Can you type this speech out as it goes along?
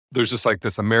there's just like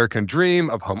this American dream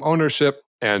of home ownership.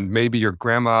 And maybe your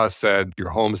grandma said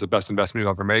your home is the best investment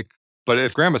you'll ever make. But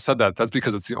if grandma said that, that's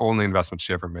because it's the only investment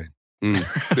she ever made.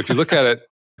 If you look at it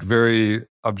very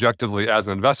objectively as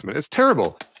an investment, it's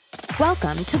terrible.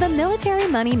 Welcome to the Military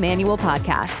Money Manual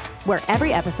Podcast, where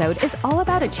every episode is all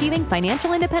about achieving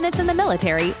financial independence in the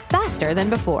military faster than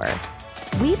before.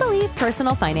 We believe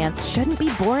personal finance shouldn't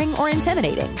be boring or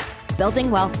intimidating.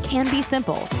 Building wealth can be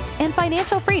simple, and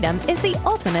financial freedom is the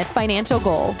ultimate financial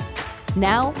goal.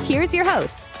 Now, here's your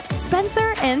hosts,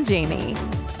 Spencer and Jamie.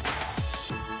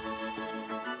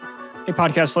 Hey,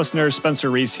 podcast listeners,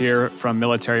 Spencer Reese here from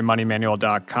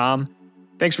militarymoneymanual.com.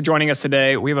 Thanks for joining us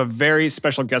today. We have a very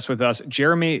special guest with us,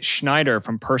 Jeremy Schneider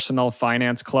from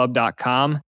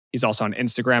personalfinanceclub.com. He's also on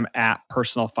Instagram at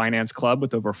Personal Finance Club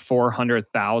with over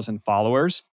 400,000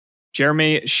 followers.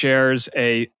 Jeremy shares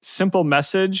a simple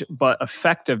message, but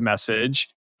effective message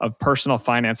of personal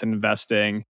finance and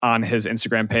investing on his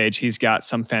Instagram page. He's got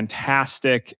some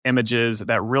fantastic images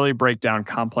that really break down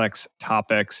complex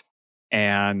topics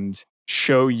and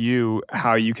show you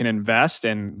how you can invest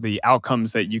and the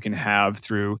outcomes that you can have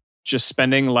through just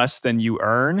spending less than you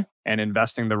earn and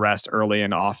investing the rest early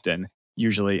and often,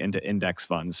 usually into index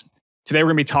funds. Today,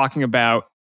 we're going to be talking about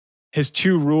his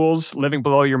 2 rules, living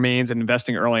below your means and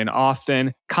investing early and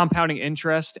often, compounding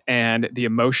interest and the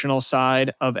emotional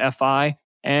side of FI.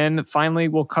 And finally,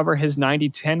 we'll cover his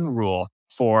 90-10 rule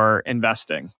for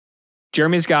investing.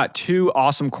 Jeremy's got 2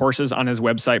 awesome courses on his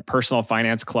website,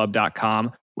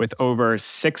 personalfinanceclub.com, with over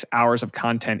 6 hours of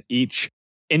content each.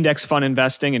 Index fund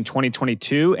investing in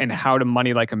 2022 and How to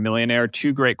Money Like a Millionaire.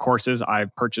 2 great courses.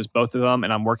 I've purchased both of them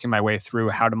and I'm working my way through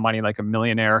How to Money Like a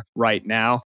Millionaire right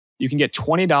now. You can get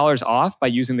 $20 off by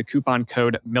using the coupon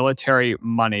code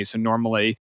MilitaryMoney. So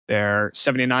normally they're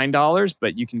 $79,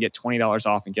 but you can get $20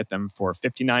 off and get them for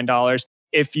 $59.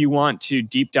 If you want to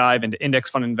deep dive into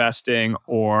index fund investing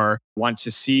or want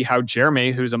to see how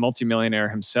Jeremy, who's a multimillionaire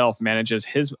himself, manages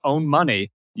his own money,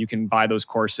 you can buy those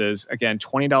courses. Again,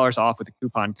 $20 off with the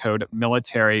coupon code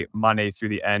MilitaryMoney through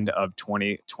the end of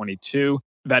 2022.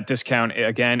 That discount,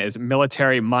 again, is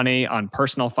Military Money on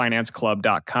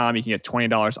personalfinanceclub.com. You can get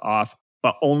 $20 off,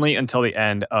 but only until the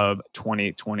end of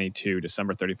 2022,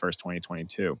 December 31st,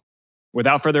 2022.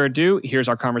 Without further ado, here's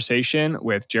our conversation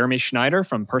with Jeremy Schneider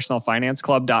from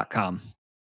personalfinanceclub.com.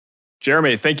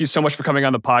 Jeremy, thank you so much for coming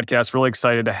on the podcast. Really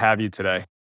excited to have you today.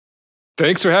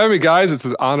 Thanks for having me, guys. It's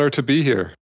an honor to be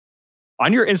here.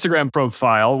 On your Instagram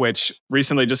profile, which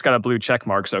recently just got a blue check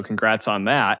mark, so congrats on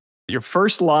that. Your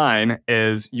first line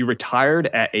is, you retired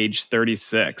at age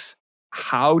 36.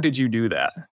 How did you do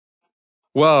that?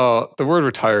 Well, the word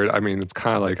retired, I mean, it's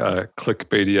kind of like a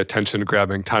clickbaity,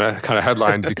 attention-grabbing kind of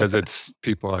headline because it's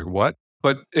people are like, what?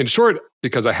 But in short,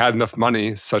 because I had enough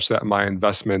money such that my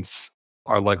investments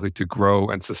are likely to grow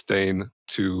and sustain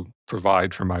to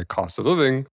provide for my cost of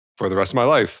living for the rest of my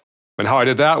life. And how I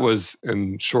did that was,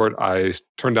 in short, I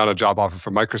turned down a job offer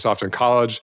from Microsoft in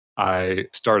college. I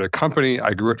started a company.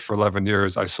 I grew it for 11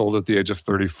 years. I sold it at the age of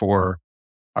 34.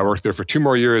 I worked there for 2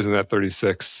 more years, and at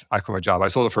 36, I quit my job. I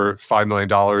sold it for $5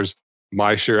 million.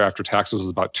 My share after taxes was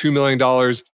about $2 million.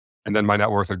 And then my net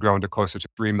worth had grown to closer to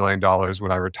 $3 million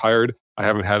when I retired. I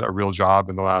haven't had a real job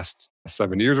in the last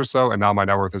 7 years or so. And now my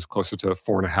net worth is closer to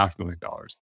 $4.5 million.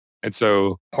 And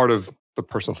so part of the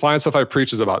personal finance stuff I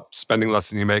preach is about spending less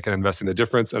than you make and investing the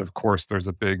difference. And of course, there's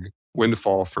a big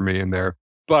windfall for me in there.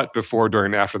 But before,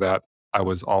 during, and after that, I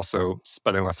was also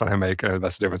spending less than I make and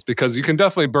invest the difference, because you can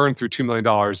definitely burn through $2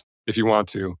 million if you want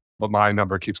to. But my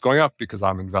number keeps going up because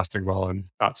I'm investing well and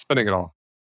not spending it all.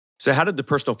 So how did the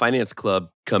Personal Finance Club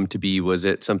come to be? Was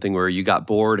it something where you got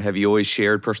bored? Have you always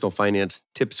shared personal finance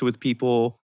tips with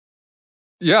people?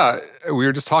 Yeah, we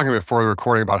were just talking before the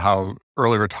recording about how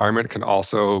early retirement can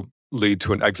also lead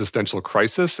to an existential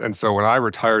crisis. And so when I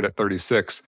retired at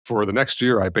 36, for the next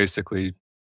year, I basically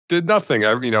did nothing.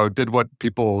 I, did what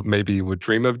people maybe would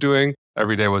dream of doing.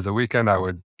 Every day was a weekend. I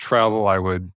would travel. I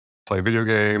would play video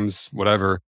games,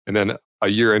 whatever. And then a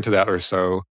year into that or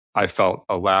so, I felt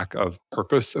a lack of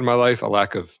purpose in my life, a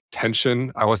lack of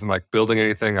tension. I wasn't like building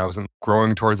anything. I wasn't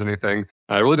growing towards anything.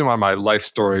 And I really didn't want my life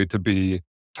story to be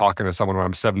talking to someone when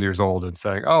I'm 70 years old and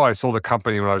saying, oh, I sold a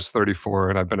company when I was 34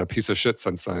 and I've been a piece of shit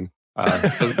since then.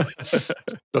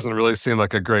 Doesn't really seem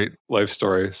like a great life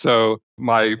story. So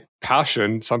my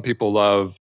passion, some people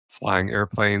love flying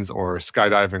airplanes or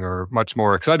skydiving or much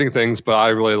more exciting things, but I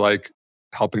really like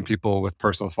helping people with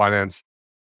personal finance,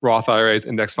 Roth IRAs,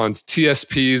 index funds,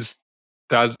 TSPs.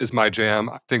 That is my jam.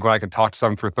 I think when I can talk to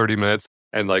someone for 30 minutes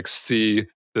and like see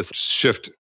this shift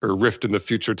or rift in the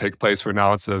future take place, where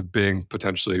now instead of being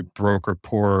potentially broke or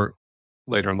poor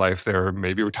later in life, they're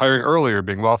maybe retiring early or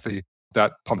being wealthy.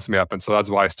 That pumps me up. And so that's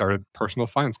why I started Personal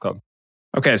Finance Club.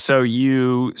 Okay, so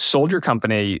you sold your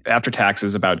company after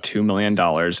taxes about $2 million,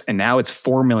 and now it's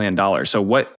 $4 million.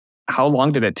 So how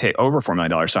long did it take? Over $4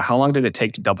 million. So how long did it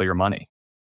take to double your money?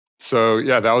 So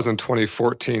yeah, that was in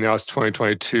 2014. Now it's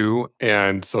 2022.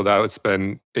 And so it's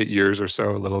been 8 years or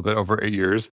so, a little bit over 8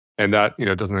 years. And that,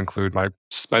 doesn't include my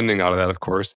spending out of that, of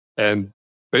course. And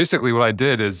basically what I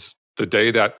did is the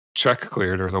day that check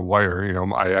cleared, there was a wire,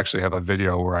 I actually have a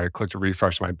video where I clicked to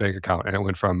refresh my bank account and it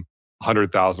went from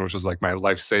 100,000, which was like my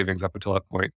life savings up until that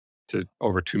point, to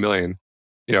over 2 million.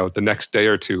 The next day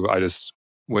or two, I just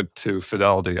went to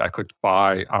Fidelity. I clicked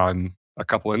buy on a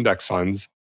couple index funds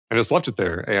and just left it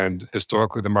there. And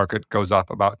historically, the market goes up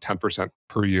about 10%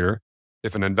 per year.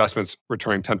 If an investment's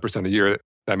returning 10% a year,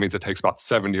 that means it takes about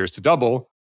 7 years to double.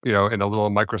 In a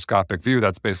little microscopic view,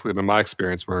 that's basically been my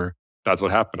experience where that's what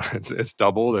happened. It's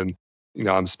doubled, and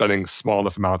I'm spending small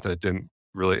enough amount that it didn't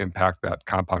really impact that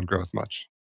compound growth much.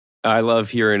 I love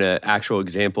hearing an actual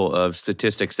example of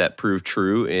statistics that prove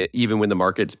true, even when the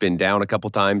market's been down a couple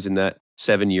times in that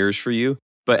 7 years for you.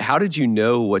 But how did you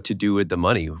know what to do with the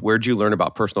money? Where did you learn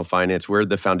about personal finance? Where did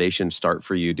the foundation start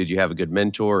for you? Did you have a good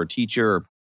mentor or teacher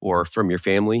or from your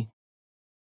family?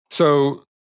 So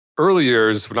early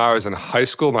years, when I was in high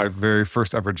school, my very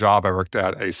first ever job, I worked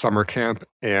at a summer camp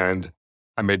and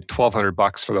I made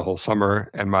 $1,200 for the whole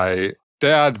summer. And my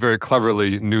dad very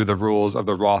cleverly knew the rules of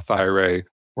the Roth IRA,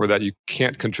 or that you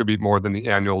can't contribute more than the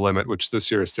annual limit, which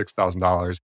this year is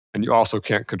 $6,000. And you also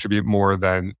can't contribute more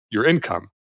than your income.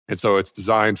 And so it's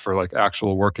designed for like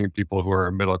actual working people who are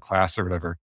middle class or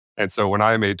whatever. And so when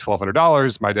I made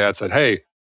 $1,200, my dad said, hey,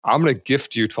 I'm going to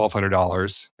gift you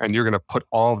 $1,200 and you're going to put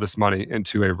all of this money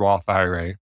into a Roth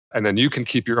IRA. And then you can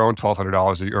keep your own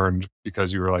 $1,200 that you earned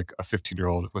because you were like a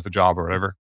 15-year-old with a job or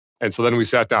whatever. And so then we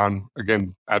sat down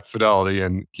again at Fidelity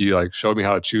and he like showed me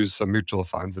how to choose some mutual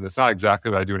funds. And it's not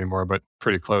exactly what I do anymore, but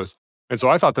pretty close. And so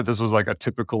I thought that this was like a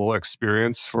typical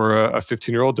experience for a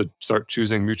 15-year-old to start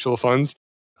choosing mutual funds.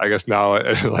 I guess now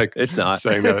it's not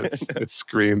saying that it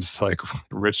screams like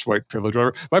rich white privilege.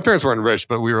 Whatever. My parents weren't rich,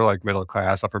 but we were like middle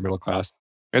class, upper middle class.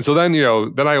 And so then,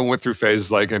 then I went through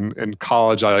phases like in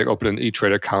college, I like opened an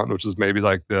E-Trade account, which was maybe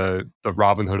like the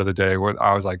Robinhood of the day where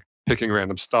I was like picking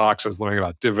random stocks. I was learning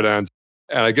about dividends.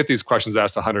 And I get these questions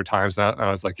asked 100 times now. And I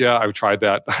was like, yeah, I've tried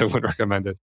that. I wouldn't recommend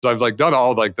it. So I've like done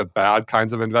all like the bad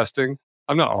kinds of investing.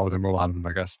 I'm not all of them, a lot of them,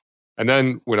 I guess. And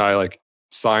then when I like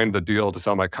signed the deal to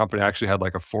sell my company, I actually had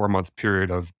like a 4-month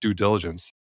period of due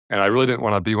diligence. And I really didn't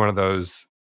want to be one of those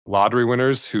lottery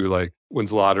winners who like wins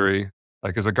the lottery,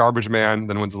 like is a garbage man,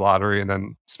 then wins the lottery and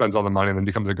then spends all the money and then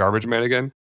becomes a garbage man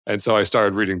again. And so I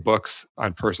started reading books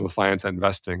on personal finance and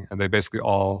investing, and they basically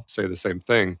all say the same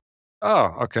thing.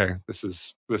 Oh, okay, this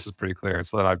is pretty clear. And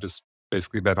so then I've just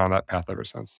basically been on that path ever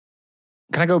since.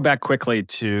 Can I go back quickly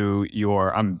to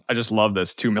your, I just love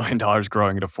this, $2 million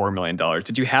growing to $4 million.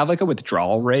 Did you have like a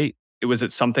withdrawal rate? Was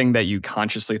it something that you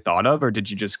consciously thought of, or did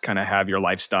you just kind of have your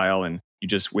lifestyle and you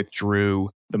just withdrew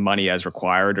the money as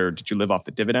required, or did you live off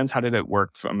the dividends? How did it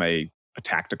work from a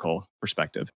tactical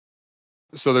perspective?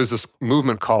 So there's this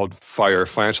movement called FIRE,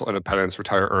 Financial Independence,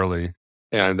 Retire Early.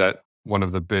 And that one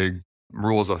of the big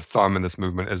rules of thumb in this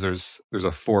movement is there's a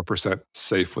 4%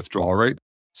 safe withdrawal rate.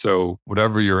 So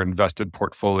whatever your invested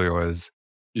portfolio is,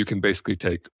 you can basically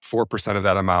take 4% of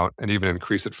that amount and even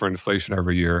increase it for inflation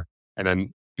every year, and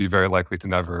then be very likely to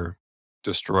never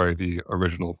destroy the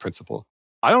original principal.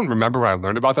 I don't remember when I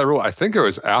learned about that rule. I think it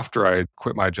was after I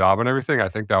quit my job and everything. I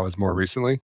think that was more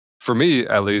recently. For me,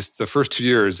 at least, the first 2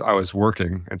 years I was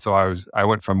working. And so I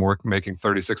went from making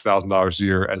 $36,000 a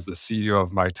year as the CEO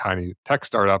of my tiny tech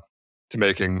startup to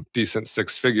making decent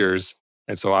 6 figures.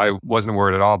 And so I wasn't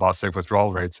worried at all about safe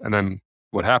withdrawal rates. And then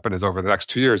what happened is over the next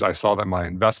 2 years, I saw that my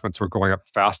investments were going up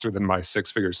faster than my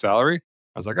 6-figure salary.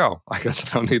 I was like, oh, I guess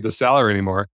I don't need the salary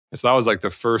anymore. And so that was like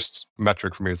the first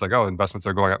metric for me. It's like, oh, investments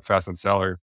are going up faster than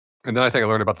salary. And then I think I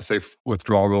learned about the safe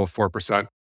withdrawal rule of 4%.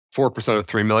 4% of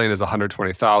 3 million is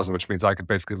 120,000, which means I could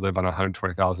basically live on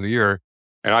 120,000 a year.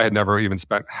 And I had never even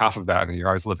spent half of that in a year.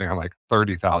 I was living on like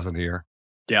 30,000 a year.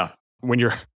 Yeah. When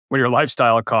your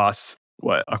lifestyle costs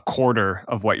a quarter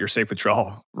of what your safe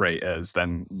withdrawal rate is,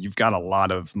 then you've got a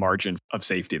lot of margin of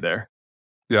safety there.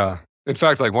 Yeah. In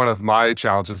fact, like one of my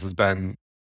challenges has been,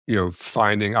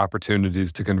 finding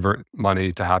opportunities to convert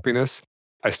money to happiness.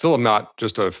 I still am not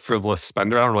just a frivolous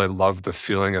spender. I don't really love the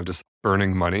feeling of just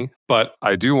burning money, but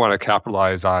I do want to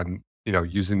capitalize on,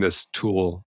 using this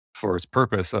tool for its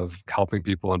purpose of helping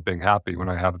people and being happy when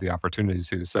I have the opportunity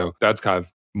to. So that's kind of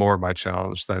more of my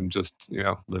challenge than just,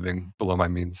 living below my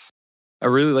means. I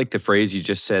really like the phrase you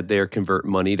just said there, convert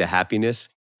money to happiness.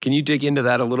 Can you dig into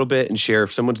that a little bit and share,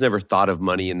 if someone's never thought of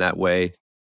money in that way,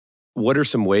 what are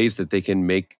some ways that they can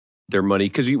make their money?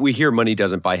 Because we hear money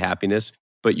doesn't buy happiness,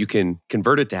 but you can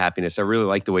convert it to happiness. I really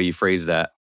like the way you phrase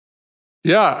that.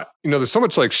 Yeah. There's so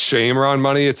much like shame around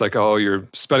money. It's like, oh, you're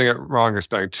spending it wrong, you're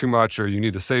spending too much, or you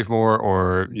need to save more,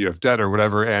 or you have debt or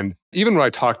whatever. And even when I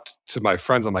talked to my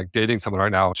friends, I'm like dating someone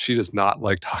right now, she does not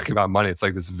like talking about money. It's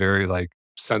like this very like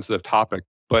sensitive topic.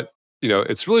 But,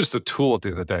 it's really just a tool at the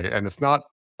end of the day. And it's not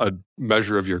a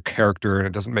measure of your character, and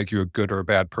it doesn't make you a good or a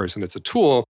bad person. It's a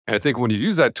tool. And I think when you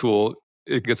use that tool,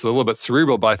 it gets a little bit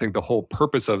cerebral, but I think the whole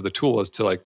purpose of the tool is to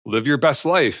like live your best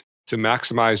life, to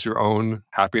maximize your own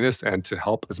happiness and to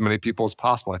help as many people as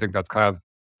possible. I think that's kind of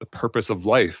the purpose of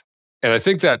life. And I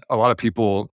think that a lot of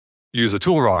people use the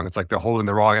tool wrong. It's like they're holding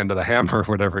the wrong end of the hammer or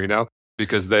whatever,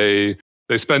 because they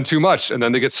spend too much and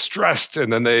then they get stressed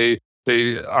and then they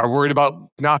are worried about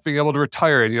not being able to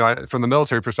retire. And, from the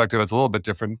military perspective, it's a little bit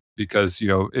different because,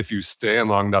 if you stay in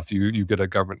long enough, you get a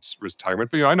government retirement.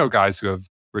 But, I know guys who have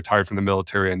retired from the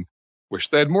military and wish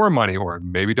they had more money or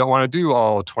maybe don't want to do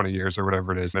all 20 years or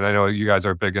whatever it is. And I know you guys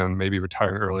are big on maybe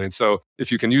retiring early. And so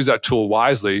if you can use that tool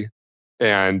wisely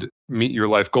and meet your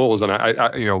life goals, and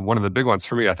I one of the big ones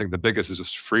for me, I think the biggest is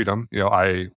just freedom.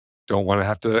 I don't want to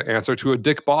have to answer to a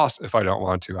dick boss if I don't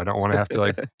want to. I don't want to have to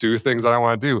like do things that I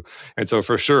want to do. And so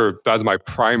for sure, that's my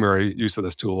primary use of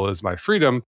this tool is my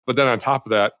freedom. But then on top of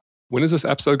that, when is this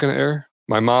episode going to air?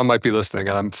 My mom might be listening,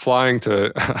 and I'm flying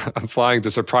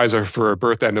to surprise her for her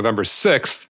birthday on November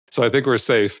 6th. So I think we're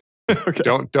safe. Okay.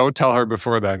 Don't tell her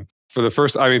before then.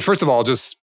 First of all,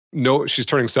 just know she's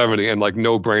turning 70, and like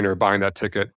no brainer buying that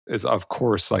ticket is of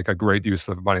course like a great use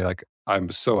of money. Like I'm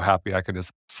so happy I could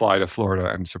just fly to Florida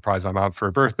and surprise my mom for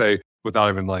her birthday without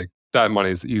even like that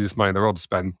money is the easiest money in the world to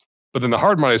spend. But then the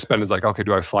hard money to spend is like, okay,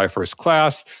 do I fly first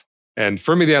class? And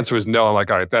for me, the answer was no. I'm like,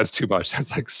 all right, that's too much.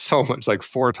 That's like so much, like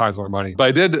 4 times more money. But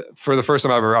I did, for the first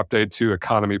time ever, update to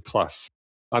Economy Plus.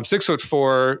 I'm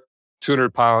 6'4",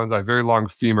 200 pounds. I have very long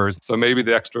femurs. So maybe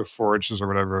the extra 4 inches or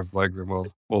whatever of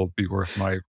legroom will be worth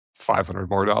my $500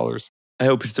 more. I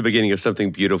hope it's the beginning of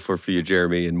something beautiful for you,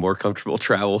 Jeremy, and more comfortable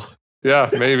travel. Yeah,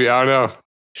 maybe. I don't know.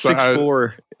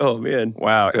 6'4". Oh, man.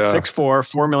 Wow. Yeah. 6'4",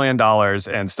 $4 million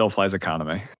and still flies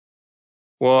economy.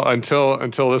 Well, until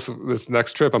this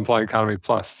next trip, I'm flying Economy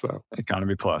Plus. So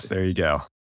Economy Plus, there you go.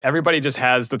 Everybody just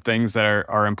has the things that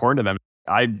are important to them.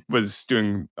 I was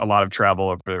doing a lot of travel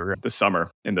over the summer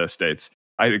in the States.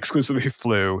 I exclusively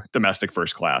flew domestic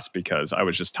first class because I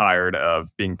was just tired of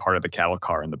being part of the cattle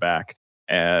car in the back.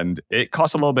 And it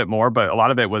cost a little bit more, but a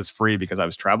lot of it was free because I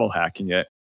was travel hacking it.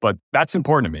 But that's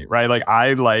important to me, right? Like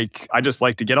I just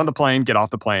like to get on the plane, get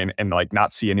off the plane, and like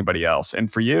not see anybody else.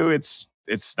 And for you, it's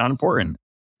not important.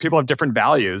 People have different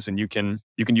values, and you can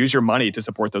use your money to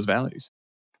support those values.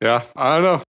 Yeah, I don't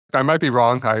know. I might be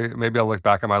wrong. Maybe I'll look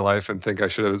back at my life and think I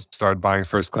should have started buying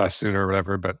first class sooner or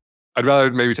whatever. But I'd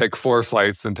rather maybe take 4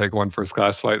 flights than take 1 first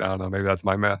class flight. I don't know. Maybe that's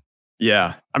my math.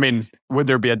 Yeah. I mean, would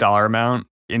there be a dollar amount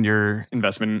in your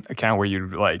investment account where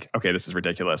you'd like, okay, this is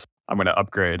ridiculous, I'm going to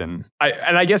upgrade? And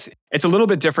I guess it's a little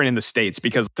bit different in the States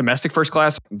because domestic first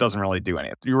class doesn't really do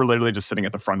anything. You were literally just sitting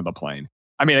at the front of the plane.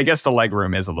 I mean, I guess the leg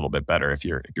room is a little bit better if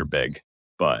you're big,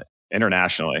 but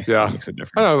internationally, yeah, it makes a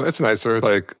difference. I know, it's nicer. It's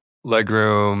like leg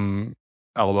room,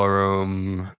 elbow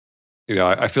room.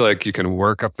 I feel like you can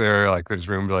work up there. Like there's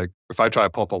room to like, if I try to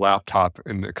pull up a laptop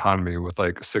in economy with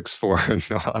like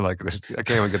 6'4", I'm like, I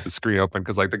can't even get the screen open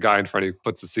because like the guy in front of you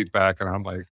puts the seat back and I'm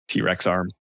like T-Rex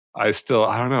arms. I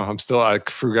don't know. I'm still like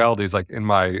frugality is like in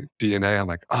my DNA. I'm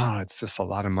like, oh, it's just a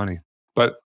lot of money.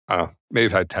 But I don't know, maybe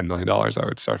if I had $10 million, I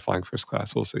would start flying first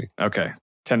class. We'll see. Okay.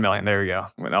 10 million. There you go.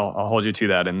 I'll hold you to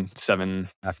that in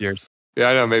 7.5 years. Yeah,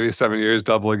 I know. Maybe 7 years,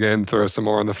 double again, throw some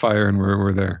more on the fire, and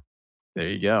we're there. There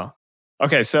you go.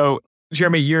 Okay. So,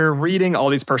 Jeremy, you're reading all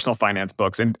these personal finance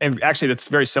books. And actually, that's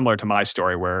very similar to my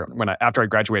story where after I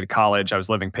graduated college, I was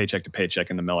living paycheck to paycheck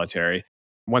in the military.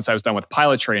 Once I was done with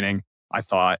pilot training, I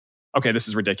thought, okay, this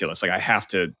is ridiculous. Like I have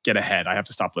to get ahead. I have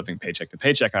to stop living paycheck to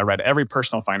paycheck. I read every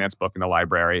personal finance book in the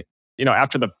library.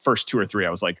 After the first 2 or 3, I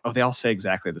was like, oh, they all say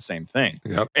exactly the same thing.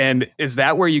 Yep. And is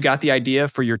that where you got the idea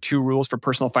for your 2 rules for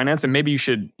personal finance? And maybe you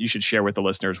should share with the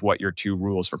listeners what your 2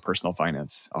 rules for personal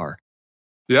finance are.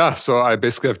 Yeah. So I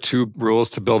basically have 2 rules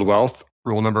to build wealth.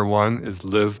 Rule number 1 is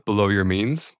live below your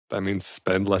means. That means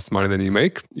spend less money than you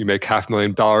make. You make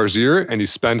 $500,000 a year and you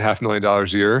spend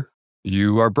 $500,000 a year,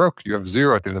 you are broke. You have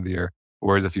 0 at the end of the year.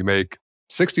 Whereas if you make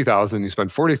 $60,000 and you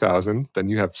spend $40,000, then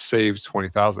you have saved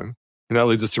 $20,000. And that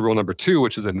leads us to rule number 2,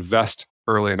 which is invest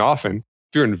early and often.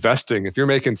 If you're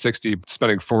making 60,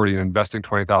 spending 40 and investing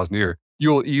 $20,000 a year, you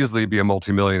will easily be a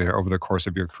multimillionaire over the course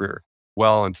of your career,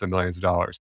 well into the millions of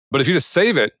dollars. But if you just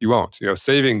save it, you won't.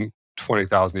 Saving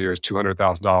 $20,000 a year is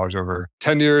 $200,000 over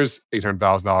 10 years,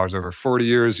 $800,000 over 40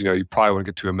 years. You probably wouldn't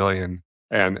get to $1 million.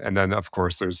 And then, of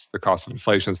course, there's the cost of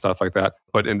inflation and stuff like that.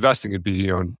 But investing would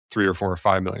be, 3 or 4 or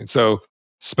 5 million. So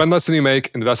spend less than you make,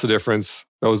 invest the difference.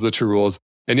 Those are the true rules.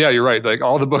 And yeah, you're right. Like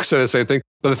all the books say the same thing.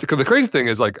 But the crazy thing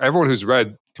is like everyone who's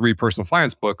read 3 personal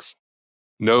finance books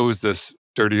knows this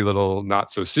dirty little not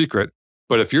so secret.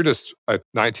 But if you're just a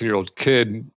 19-year-old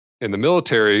kid in the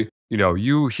military,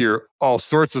 you hear all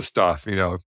sorts of stuff,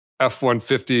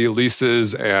 F-150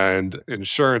 leases and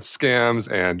insurance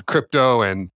scams and crypto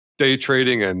and day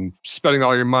trading and spending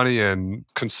all your money and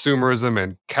consumerism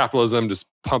and capitalism just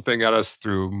pumping at us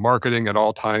through marketing at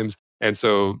all times. And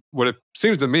so what it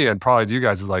seems to me and probably to you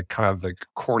guys is like kind of like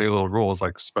corny little rules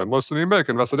like spend less than you make,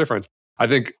 invest the difference. I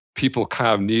think people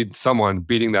kind of need someone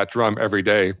beating that drum every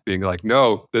day, being like,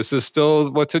 no, this is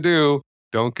still what to do.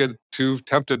 Don't get too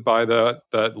tempted by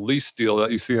that lease deal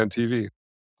that you see on TV.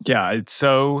 Yeah, it's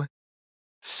so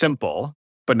simple,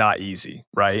 but not easy,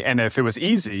 right? And if it was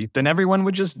easy, then everyone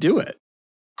would just do it.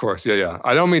 Of course, yeah.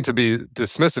 I don't mean to be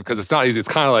dismissive because it's not easy. It's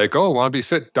kind of like, oh, want to be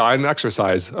fit, diet, and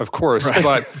exercise, of course.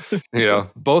 Right.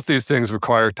 But, both these things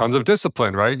require tons of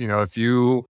discipline, right? If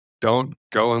you don't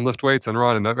go and lift weights and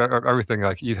run and everything,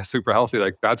 like eat super healthy,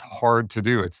 like that's hard to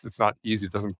do. It's not easy.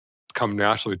 It doesn't come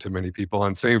naturally to many people.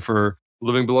 And same for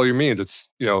living below your means. It's,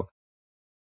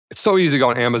 it's so easy to go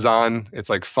on Amazon. It's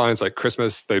like fun. It's like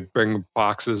Christmas. They bring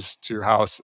boxes to your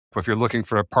house. If you're looking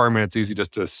for an apartment, it's easy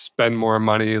just to spend more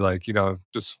money. Like,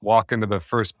 just walk into the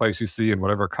first place you see and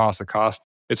whatever costs it costs.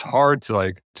 It's hard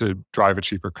to drive a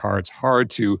cheaper car. It's hard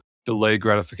to delay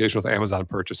gratification with Amazon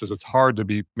purchases. It's hard to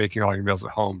be making all your meals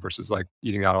at home versus like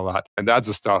eating out a lot. And that's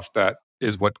the stuff that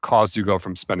is what caused you to go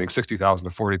from spending $60,000 to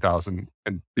 $40,000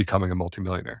 and becoming a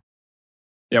multimillionaire.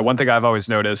 Yeah, one thing I've always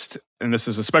noticed, and this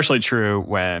is especially true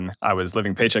when I was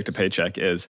living paycheck to paycheck,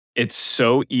 is it's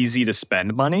so easy to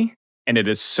spend money and it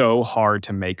is so hard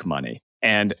to make money.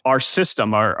 And our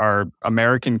system, our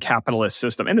American capitalist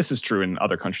system, and this is true in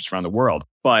other countries around the world,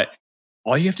 but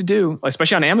all you have to do,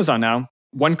 especially on Amazon now,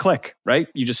 one click, right?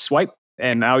 You just swipe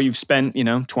and now you've spent,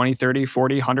 $20, $30,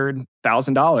 $40,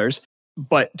 $100,000.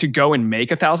 But to go and make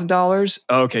 $1,000,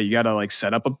 okay, you got to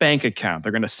set up a bank account.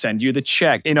 They're going to send you the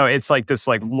check. It's like this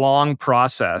long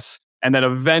process. And then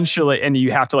eventually, and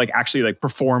you have to actually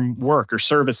perform work or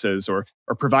services or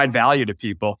provide value to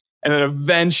people. And then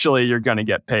eventually you're going to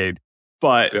get paid.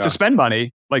 But to spend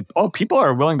money, people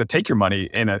are willing to take your money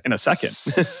in a second.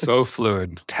 So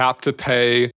fluid. Tap to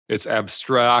pay. It's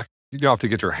abstract. You don't have to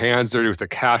get your hands dirty with the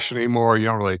cash anymore.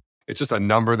 It's just a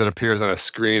number that appears on a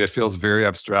screen. It feels very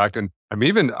abstract. And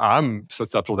I'm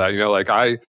susceptible to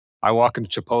that. I walk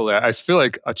into Chipotle. I feel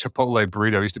like a Chipotle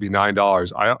burrito used to be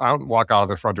 $9. I don't walk out of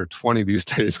there for under 20 these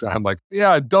days. I'm like,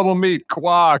 yeah, double meat,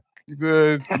 guac,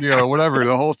 whatever,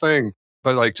 the whole thing.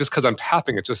 But just because I'm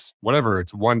tapping, it's just whatever.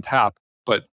 It's one tap,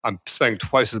 but I'm spending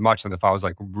twice as much than if I was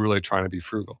really trying to be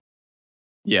frugal.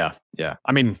 Yeah.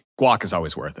 I mean, guac is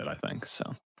always worth it, I think.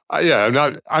 So. I'm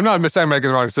not saying I'm making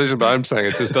the wrong decision, but I'm saying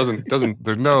it just doesn't,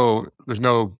 there's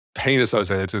no pain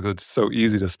associated to it. It's so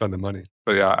easy to spend the money.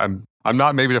 But yeah, I'm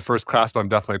not maybe the first class, but I'm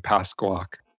definitely past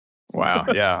guac. Wow.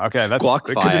 Yeah. Okay. That's guac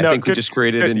good fi. to know. I think we just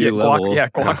created a new level.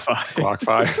 Guac fi. Guac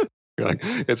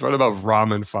fi. It's right above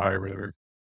ramen fi or whatever.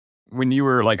 When you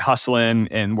were hustling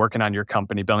and working on your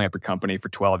company, building up your company for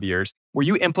 12 years, were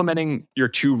you implementing your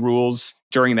 2 rules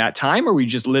during that time, or were you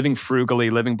just living frugally,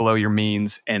 living below your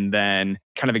means, and then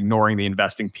kind of ignoring the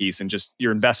investing piece and just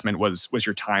your investment was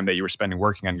your time that you were spending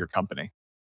working on your company?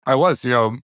 I was,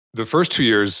 the first 2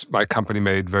 years, my company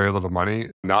made very little money,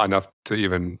 not enough to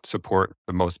even support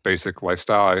the most basic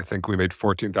lifestyle. I think we made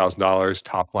 $14,000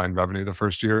 top line revenue the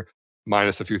first year,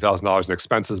 minus a few $1,000s in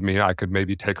expenses, meaning I could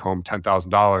maybe take home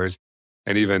 $10,000.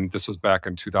 And even this was back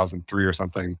in 2003 or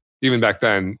something. Even back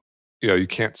then, you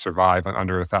can't survive on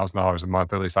under $1,000 a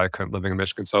month. At least I couldn't living in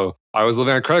Michigan. So I was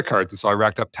living on credit cards. And so I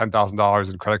racked up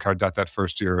 $10,000 in credit card debt that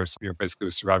first year. So basically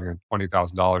was surviving on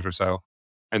 $20,000 or so.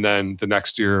 And then the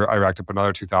next year I racked up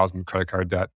another $2,000 in credit card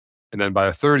debt. And then by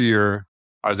the third year,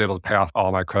 I was able to pay off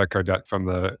all my credit card debt from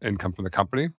the income from the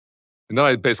company. And then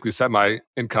I basically set my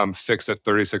income fixed at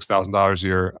 $36,000 a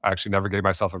year. I actually never gave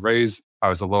myself a raise. I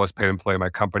was the lowest paid employee in my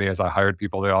company. As I hired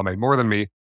people, they all made more than me.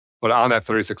 But on that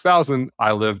 $36,000,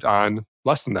 I lived on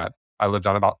less than that. I lived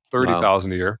on about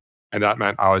 $30,000 a year. And that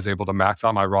meant I was able to max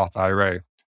out my Roth IRA.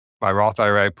 My Roth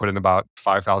IRA put in about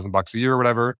 $5,000 a year or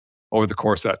whatever. Over the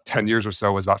course of that 10 years or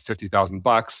so was about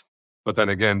 $50,000. But then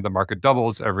again, the market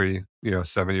doubles every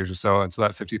 7 years or so. And so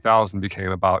that 50,000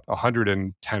 became about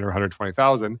 110 or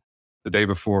 120,000. The day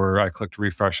before I clicked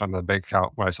refresh on the bank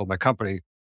account when I sold my company,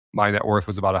 my net worth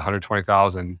was about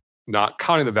 120,000, not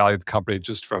counting the value of the company,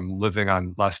 just from living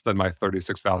on less than my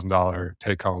 $36,000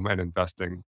 take home and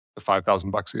investing the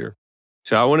 $5,000 a year.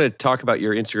 So I want to talk about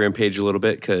your Instagram page a little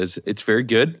bit because it's very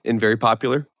good and very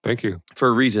popular. Thank you. For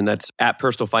a reason. That's at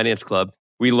Personal Finance Club.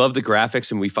 We love the graphics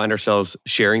and we find ourselves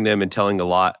sharing them and telling a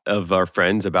lot of our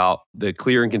friends about the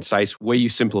clear and concise way you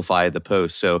simplify the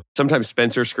post. So sometimes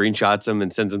Spencer screenshots them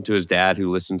and sends them to his dad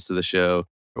who listens to the show,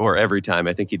 or every time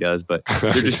I think he does, but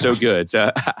they're just so good.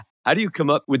 So how do you come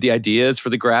up with the ideas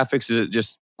for the graphics? Is it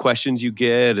just questions you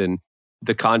get and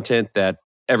the content that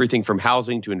everything from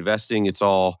housing to investing, it's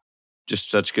all just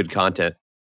such good content?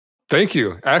 Thank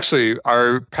you. Actually,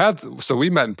 our path, so we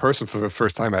met in person for the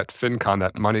first time at FinCon,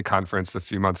 that money conference a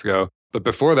few months ago. But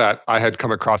before that, I had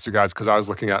come across you guys because I was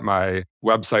looking at my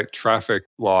website traffic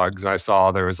logs and I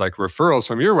saw there was like referrals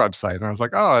from your website. And I was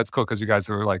like, oh, that's cool because you guys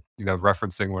were like,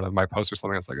 referencing one of my posts or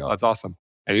something. I was like, oh, that's awesome.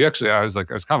 And you actually, I was like,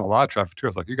 there's kind of a lot of traffic too. I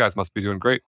was like, you guys must be doing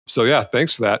great. So yeah,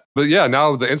 thanks for that. But yeah,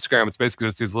 now the Instagram, it's basically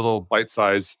just these little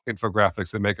bite-sized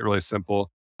infographics that make it really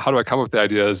simple. How do I come up with the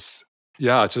ideas?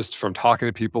 Yeah, just from talking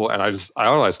to people. And I don't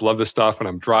know, I just love this stuff. And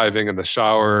I'm driving in the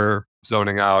shower,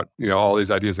 zoning out, all these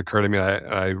ideas occur to me.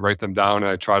 And I write them down and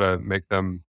I try to make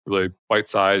them really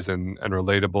bite-sized and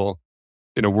relatable.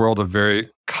 In a world of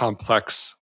very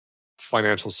complex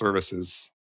financial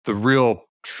services, the real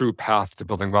true path to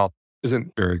building wealth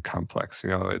isn't very complex.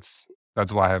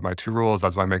 That's why I have my 2 rules.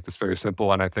 That's why I make this very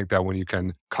simple. And I think that when you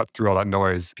can cut through all that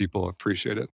noise, people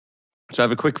appreciate it. So I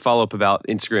have a quick follow-up about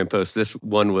Instagram posts. This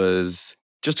one was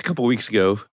just a couple weeks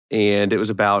ago, and it was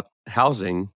about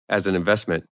housing as an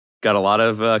investment. Got a lot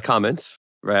of comments.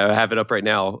 Right, I have it up right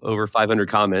now, over 500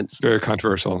 comments. Very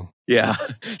controversial. Yeah.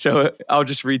 So I'll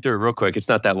just read through it real quick. It's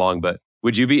not that long, but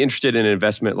would you be interested in an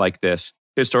investment like this?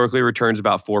 Historically returns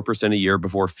about 4% a year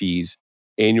before fees.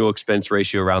 Annual expense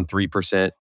ratio around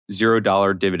 3%.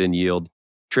 $0 dividend yield.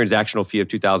 Transactional fee of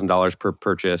 $2,000 per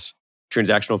purchase.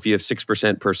 Transactional fee of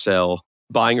 6% per sell.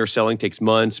 Buying or selling takes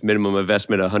months. Minimum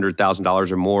investment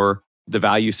 $100,000 or more. The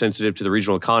value sensitive to the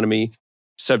regional economy.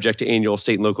 Subject to annual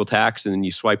state and local tax. And then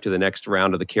you swipe to the next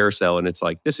round of the carousel and it's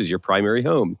like, this is your primary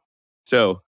home.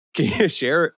 So can you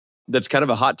share? That's kind of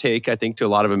a hot take, I think, to a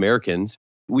lot of Americans.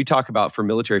 We talk about for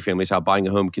military families how buying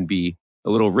a home can be a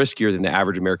little riskier than the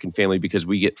average American family because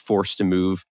we get forced to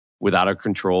move without our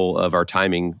control of our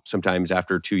timing. Sometimes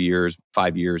after 2 years,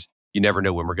 5 years, you never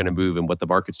know when we're going to move and what the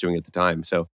market's doing at the time.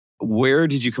 So where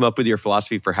did you come up with your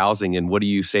philosophy for housing and what do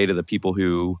you say to the people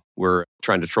who were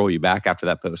trying to troll you back after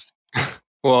that post?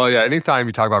 Well, yeah, anytime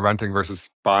you talk about renting versus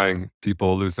buying,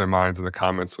 people lose their minds in the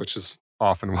comments, which is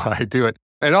often why I do it.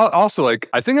 And also,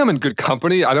 I think I'm in good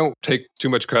company. I don't take too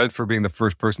much credit for being the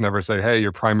first person to ever say, hey,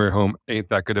 your primary home ain't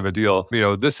that good of a deal.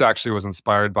 This actually was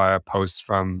inspired by a post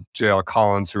from J.L.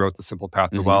 Collins, who wrote The Simple Path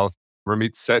to Wealth.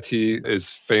 Ramit Sethi is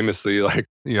famously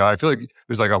I feel like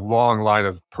there's a long line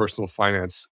of personal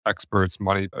finance experts,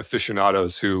 money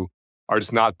aficionados who are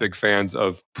just not big fans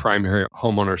of primary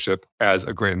home ownership as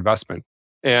a great investment.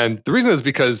 And the reason is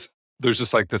because there's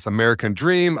just this American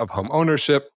dream of home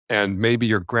ownership. And maybe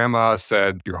your grandma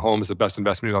said your home is the best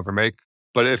investment you'll ever make.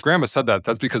 But if grandma said that,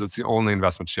 that's because it's the only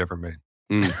investment she ever made.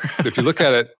 If you look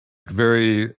at it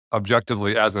very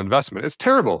objectively as an investment, it's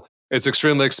terrible. It's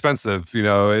extremely expensive.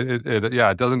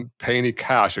 It doesn't pay any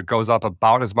cash. It goes up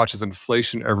about as much as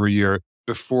inflation every year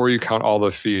before you count all the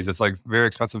fees. It's very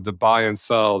expensive to buy and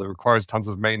sell. It requires tons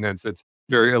of maintenance. It's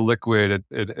very illiquid.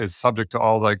 It is subject to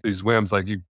all these whims.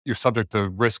 You're subject to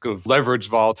risk of leverage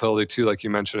volatility too, like you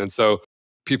mentioned. And so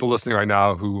people listening right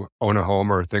now who own a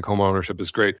home or think home ownership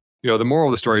is great, the moral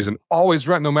of the story isn't always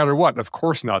rent no matter what. Of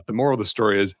course not. The moral of the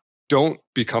story is don't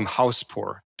become house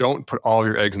poor. Don't put all of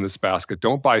your eggs in this basket.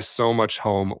 Don't buy so much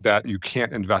home that you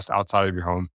can't invest outside of your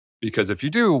home. Because if you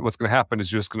do, what's going to happen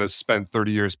is you're just going to spend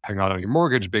 30 years paying out on your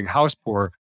mortgage, being house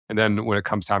poor. And then when it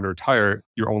comes time to retire,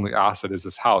 your only asset is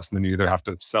this house. And then you either have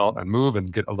to sell it and move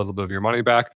and get a little bit of your money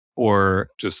back or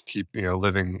just keep,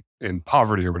 living in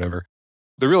poverty or whatever.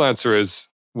 The real answer is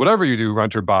whatever you do,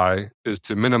 rent or buy, is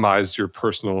to minimize your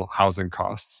personal housing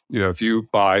costs. If you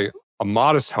buy a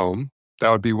modest home, that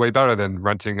would be way better than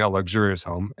renting a luxurious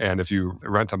home. And if you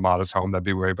rent a modest home, that'd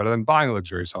be way better than buying a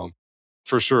luxurious home.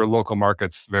 For sure, local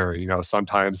markets vary.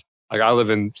 Sometimes, I live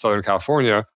in Southern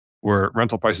California where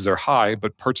rental prices are high,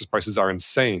 but purchase prices are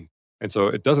insane. And so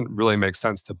it doesn't really make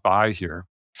sense to buy here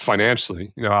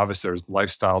financially. Obviously there's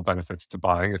lifestyle benefits to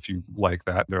buying if you like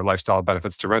that. There are lifestyle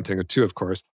benefits to renting too, of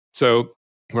course. So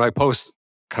when I post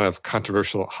kind of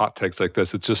controversial hot takes like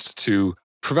this. It's just to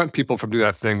prevent people from doing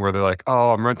that thing where they're like,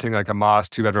 oh, I'm renting like a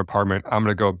modest 2-bedroom apartment. I'm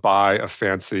going to go buy a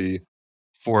fancy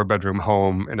 4-bedroom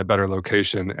home in a better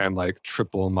location and like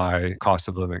triple my cost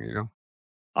of living, you know?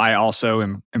 I also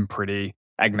am pretty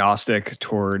agnostic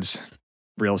towards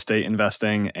real estate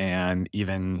investing and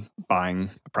even buying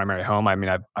a primary home. I mean,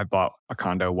 I bought a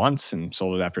condo once and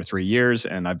sold it after 3 years,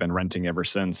 and I've been renting ever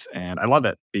since. And I love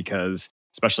it because,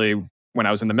 especially when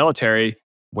I was in the military,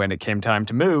 when it came time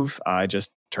to move, I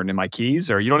just turned in my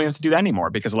keys, or you don't even have to do that anymore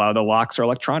because a lot of the locks are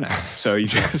electronic. So you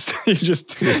just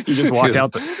walk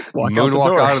out the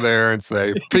door out of there and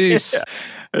say, peace.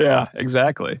 Yeah,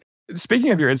 exactly.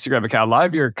 Speaking of your Instagram account, a lot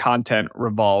of your content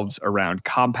revolves around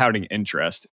compounding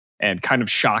interest and kind of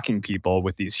shocking people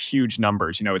with these huge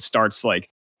numbers. You know, it starts like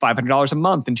 $500 a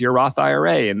month into your Roth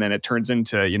IRA, and then it turns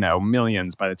into, you know,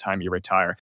 millions by the time you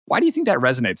retire. Why do you think that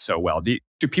resonates so well? Do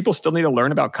people still need to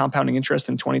learn about compounding interest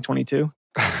in 2022?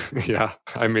 Yeah.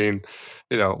 I mean,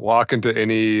 you know, walk into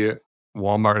any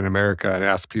Walmart in America and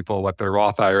ask people what their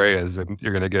Roth IRA is, and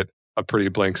you're going to get a pretty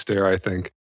blank stare, I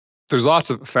think. There's lots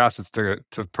of facets to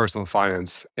personal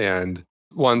finance, and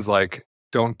ones like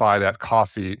don't buy that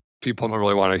coffee people don't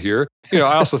really want to hear. You know,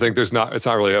 I also think it's not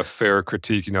really a fair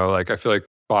critique. You know, like I feel like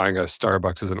buying a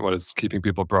Starbucks isn't what is keeping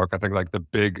people broke. I think like the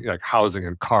big like housing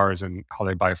and cars and how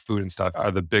they buy food and stuff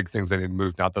are the big things they need to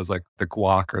move, not those like the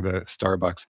guac or the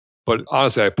Starbucks. But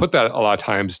honestly, I put that a lot of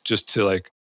times just to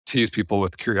like tease people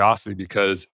with curiosity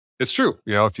because it's true.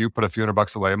 You know, if you put a few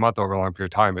 $100 away a month over a long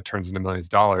period of time, it turns into millions of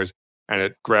dollars and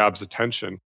it grabs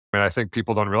attention. And I think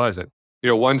people don't realize it. You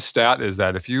know, one stat is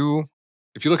that if you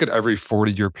look at every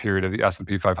 40-year period of the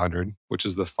S&P 500, which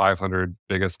is the 500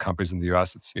 biggest companies in the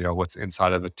US, it's, you know, what's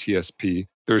inside of a TSP.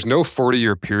 There's no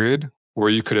 40-year period where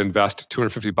you could invest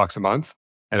 $250 a month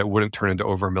and it wouldn't turn into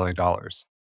over $1 million.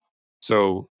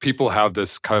 So people have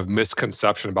this kind of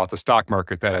misconception about the stock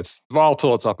market that it's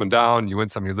volatile, it's up and down, you win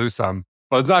some, you lose some.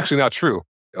 But it's actually not true.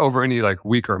 Over any like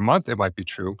week or month, it might be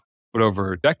true. But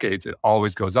over decades, it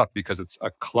always goes up because it's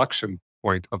a collection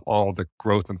point of all the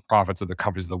growth and profits of the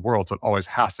companies of the world. So it always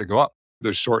has to go up.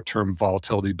 There's short-term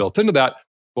volatility built into that.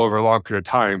 But over a long period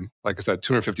of time, like I said,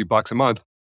 $250 a month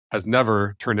has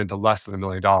never turned into less than $1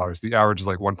 million. The average is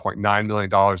like $1.9 million.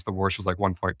 The worst was like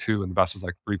 1.2 and the best was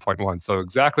like 3.1. So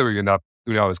exactly where you end up,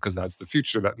 who knows? Because that's the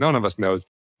future that none of us knows.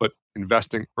 But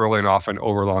investing early and often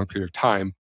over a long period of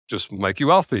time just will make you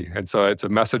wealthy. And so it's a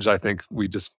message I think we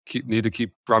just need to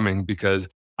keep drumming because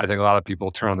I think a lot of people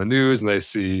turn on the news and they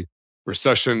see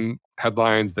recession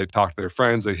headlines, they talk to their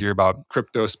friends, they hear about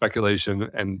crypto speculation,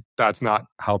 and that's not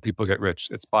how people get rich.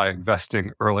 It's by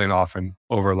investing early and often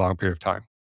over a long period of time.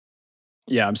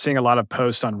 Yeah, I'm seeing a lot of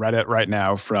posts on Reddit right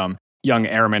now from young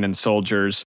airmen and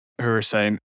soldiers who are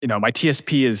saying, you know, my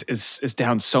TSP is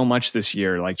down so much this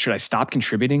year. Like, should I stop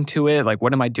contributing to it? Like,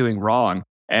 what am I doing wrong?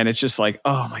 And it's just like,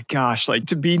 oh my gosh, like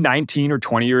to be 19 or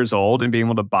 20 years old and being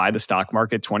able to buy the stock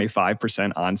market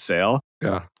 25% on sale.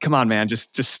 Yeah. Come on, man,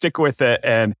 just stick with it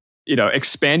and, you know,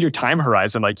 expand your time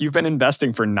horizon. Like you've been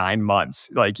investing for 9 months.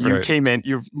 Like you came in,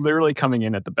 you're literally coming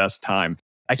in at the best time.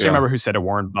 I can't remember who said it,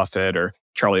 Warren Buffett or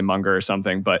Charlie Munger or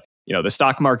something, but you know, the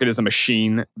stock market is a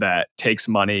machine that takes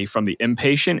money from the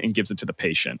impatient and gives it to the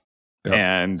patient. Yeah.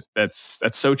 And that's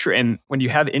so true. And when you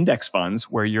have index funds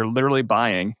where you're literally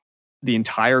buying the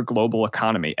entire global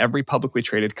economy, every publicly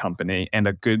traded company, and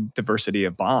a good diversity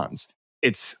of bonds,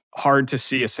 it's hard to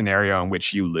see a scenario in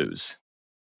which you lose,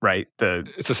 right?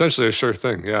 It's essentially a sure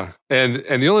thing, yeah. And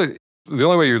the only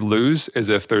way you lose is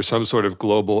if there's some sort of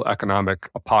global economic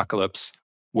apocalypse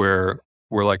where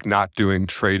we're like not doing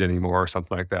trade anymore or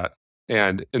something like that.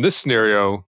 And in this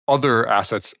scenario, other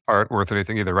assets aren't worth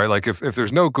anything either, right? Like if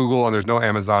there's no Google and there's no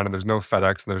Amazon and there's no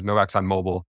FedEx and there's no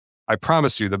ExxonMobil, I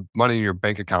promise you the money in your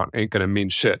bank account ain't going to mean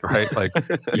shit, right? Like,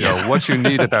 you know, what you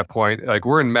need at that point, like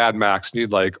we're in Mad Max, you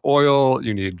need like oil,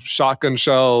 you need shotgun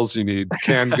shells, you need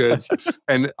canned goods.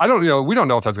 And we don't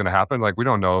know if that's going to happen. Like, we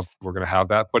don't know if we're going to have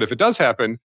that. But if it does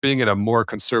happen, being in a more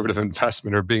conservative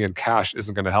investment or being in cash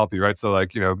isn't going to help you, right? So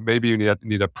like, you know, maybe you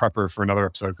need a prepper for another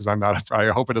episode because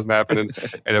I hope it doesn't happen. And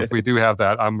if we do have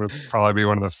that, I'm going to probably be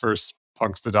one of the first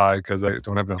punks to die because I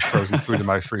don't have enough frozen food in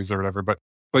my freezer or whatever. But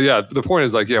yeah, the point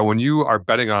is like, yeah, when you are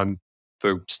betting on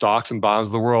the stocks and bonds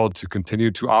of the world to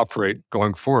continue to operate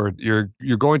going forward, you're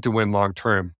going to win long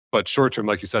term. But short term,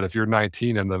 like you said, if you're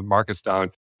 19 and the market's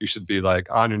down, you should be like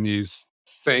on your knees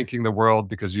thanking the world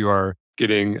because you are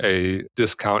getting a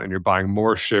discount and you're buying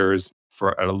more shares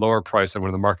at a lower price. And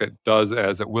when the market does,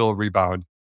 as it will rebound,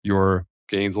 your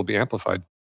gains will be amplified.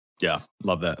 Yeah,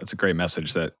 love that. That's a great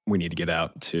message that we need to get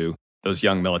out to those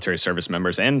young military service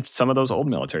members and some of those old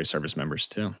military service members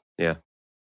too. Yeah.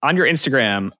 On your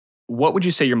Instagram, what would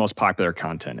you say your most popular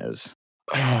content is?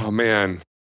 Oh, man.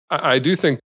 I do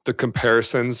think the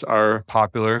comparisons are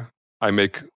popular. I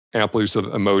make ample use of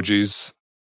emojis,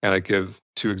 and I give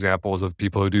two examples of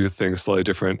people who do things slightly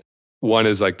different. One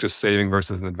is like just saving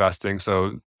versus investing.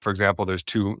 So, for example, there's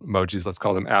two emojis. Let's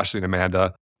call them Ashley and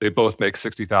Amanda. They both make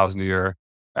 $60,000 a year.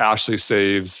 Ashley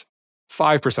saves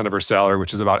 5% of her salary,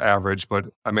 which is about average, but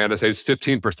Amanda saves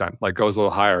 15%, like goes a little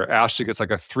higher. Ashley gets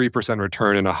like a 3%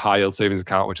 return in a high yield savings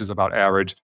account, which is about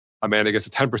average. Amanda gets a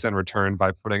 10% return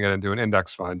by putting it into an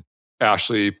index fund.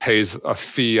 Ashley pays a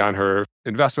fee on her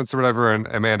investments or whatever, and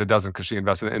Amanda doesn't because she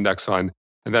invests in an index fund.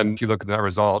 And then if you look at that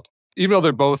result, even though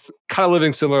they're both kind of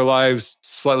living similar lives,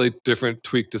 slightly different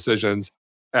tweaked decisions,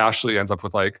 Ashley ends up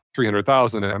with like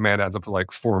 300,000 and Amanda ends up with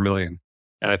like 4 million.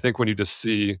 And I think when you just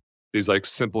see these like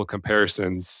simple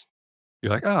comparisons,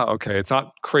 you're like, oh, okay, it's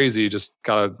not crazy. You just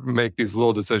gotta make these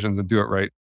little decisions and do it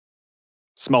right.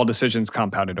 Small decisions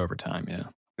compounded over time.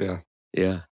 Yeah.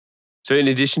 Yeah. So in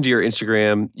addition to your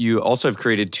Instagram, you also have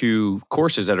created 2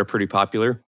 courses that are pretty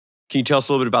popular. Can you tell us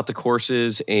a little bit about the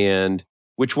courses and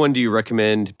which one do you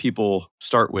recommend people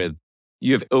start with?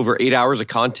 You have over 8 hours of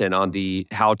content on the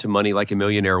How to Money Like a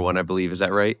Millionaire one, I believe. Is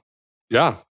that right?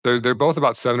 Yeah. They're both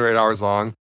about 7 or 8 hours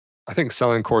long. I think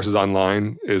selling courses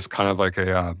online is kind of like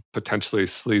a potentially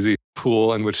sleazy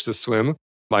pool in which to swim.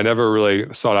 I never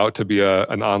really sought out to be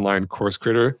an online course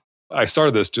creator. I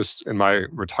started this just in my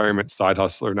retirement side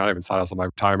hustle, or not even side hustle, my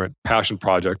retirement passion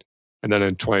project. And then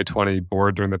in 2020,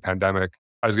 bored during the pandemic,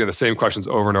 I was getting the same questions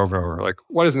over and over and over. Like,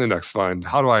 what is an index fund?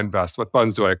 How do I invest? What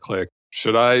buttons do I click?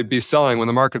 Should I be selling when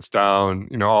the market's down?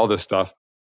 All this stuff.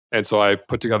 And so I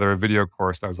put together a video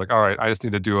course and I was like, all right, I just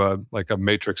need to do a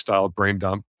matrix style brain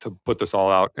dump to put this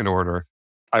all out in order.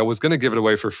 I was going to give it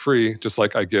away for free, just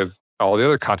like I give all the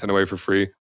other content away for free.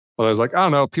 But I was like, I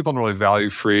don't know, people don't really value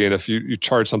free. And if you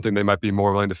charge something, they might be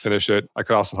more willing to finish it. I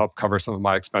could also help cover some of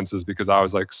my expenses because I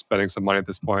was like spending some money at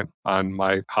this point on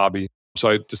my hobby. So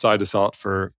I decided to sell it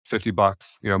for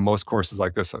 $50. Most courses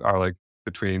like this are like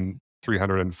between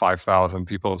 300 and 5,000.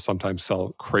 People sometimes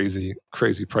sell crazy,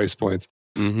 crazy price points.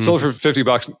 Mm-hmm. Sold for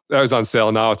 $50. That was on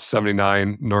sale. Now it's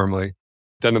 $79 normally.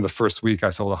 Then in the first week, I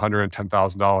sold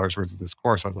 $110,000 worth of this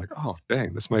course. I was like, oh,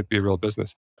 dang, this might be a real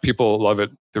business. People love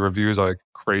it. The reviews are like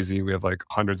crazy. We have like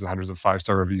hundreds and hundreds of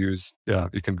 5-star reviews. Yeah,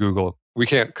 you can Google. We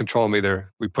can't control them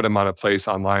either. We put them on a place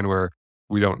online where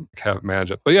we don't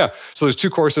manage it. But yeah, so there's 2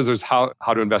 courses. There's how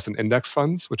to invest in index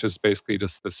funds, which is basically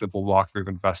just the simple walkthrough of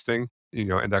investing.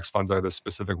 Index funds are the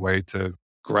specific way to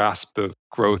grasp the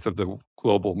growth of the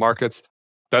global markets.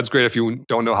 That's great if you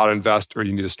don't know how to invest or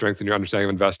you need to strengthen your understanding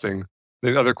of investing.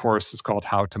 The other course is called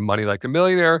How to Money Like a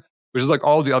Millionaire, which is like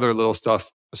all the other little stuff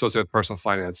associated with personal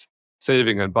finance,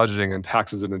 saving and budgeting and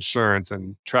taxes and insurance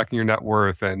and tracking your net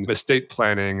worth and estate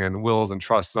planning and wills and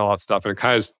trusts and all that stuff. And it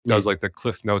kind of does like the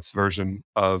Cliff Notes version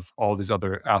of all these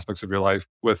other aspects of your life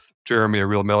with Jeremy, a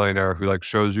real millionaire, who like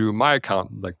shows you my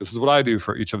account. Like, this is what I do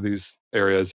for each of these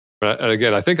areas. And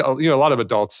again, I think a lot of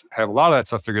adults have a lot of that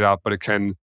stuff figured out, but it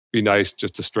can be nice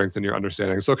just to strengthen your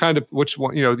understanding. So kind of which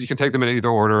one, you can take them in either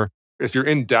order. If you're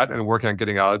in debt and working on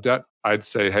getting out of debt, I'd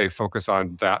say, hey, focus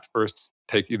on that first.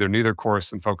 Take either neither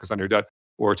course and focus on your debt,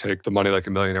 or take the Money Like a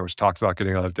Millionaire, which talks about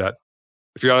getting out of debt.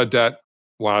 If you're out of debt,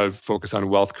 want to focus on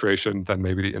wealth creation, then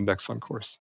maybe the index fund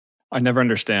course. I never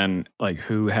understand like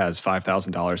who has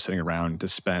 $5,000 sitting around to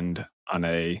spend on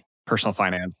a personal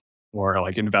finance or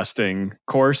like investing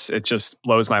course. It just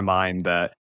blows my mind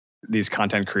that these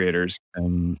content creators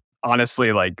can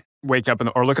honestly like wake up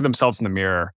or look at themselves in the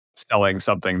mirror selling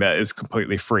something that is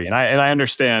completely free. And I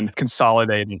understand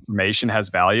consolidated information has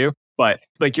value, but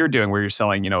like you're doing where you're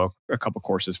selling, a couple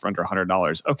courses for under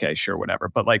 $100. Okay, sure, whatever.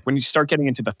 But like when you start getting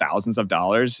into the thousands of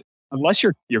dollars, unless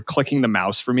you're clicking the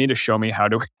mouse for me to show me how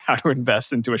to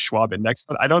invest into a Schwab index,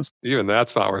 but I don't. Even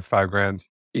that's not worth $5,000.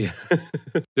 Yeah.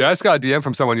 Yeah, I just got a DM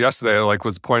from someone yesterday that like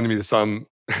was pointing me to some.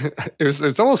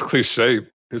 It's almost cliche.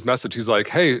 His message. He's like,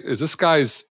 "Hey, is this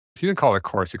guy's?" He didn't call it a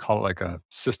course. He called it like a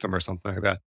system or something like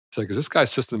that. He's like, "Is this guy's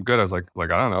system good?" I was like, I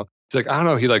don't know. He's like, "I don't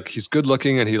know." He's good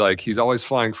looking and he's always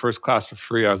flying first class for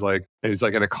free. I was like, and he's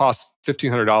like, and it costs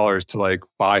 $1,500 to like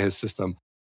buy his system.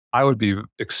 I would be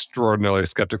extraordinarily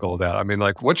skeptical of that. I mean,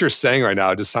 like what you're saying right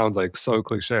now, it just sounds like so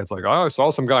cliche. It's like, oh, I saw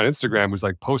some guy on Instagram who's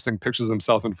like posting pictures of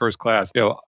himself in first class,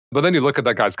 But then you look at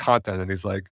that guy's content and he's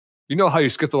like, how you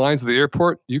skip the lines at the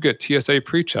airport? You get TSA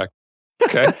pre-check.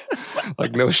 Okay,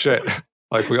 like no shit.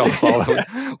 Like we all saw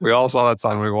that. We all saw that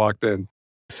sign when we walked in.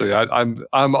 So yeah,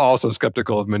 I'm also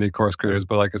skeptical of many course creators,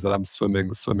 but like I said, I'm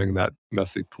swimming that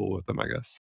messy pool with them, I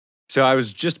guess. So I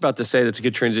was just about to say that's a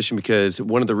good transition because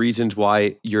one of the reasons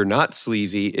why you're not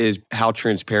sleazy is how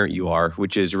transparent you are,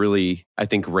 which is really, I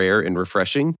think, rare and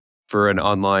refreshing for an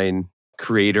online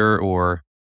creator or,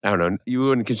 I don't know, you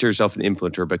wouldn't consider yourself an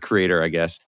influencer, but creator, I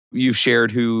guess. You've shared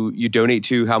who you donate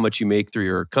to, how much you make through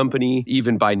your company,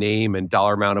 even by name and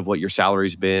dollar amount of what your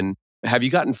salary's been. Have you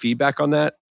gotten feedback on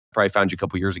that? Probably found you a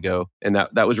couple years ago. And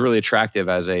that was really attractive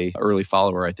as a early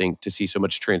follower, I think, to see so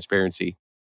much transparency.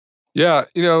 Yeah,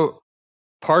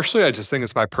 partially I just think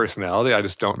it's my personality. I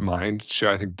just don't mind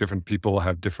sharing. I think different people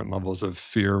have different levels of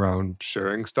fear around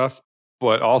sharing stuff.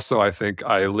 But also I think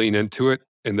I lean into it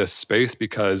in this space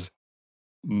because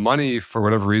money, for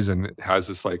whatever reason, has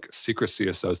this like secrecy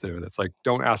associated with it. It's like,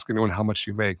 don't ask anyone how much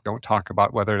you make. Don't talk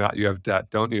about whether or not you have debt.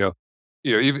 Don't,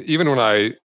 even when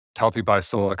I tell people I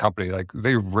sold a company, like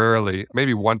they rarely,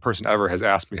 maybe one person ever has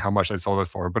asked me how much I sold it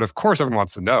for. But of course everyone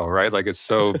wants to know, right? Like it's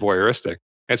so voyeuristic.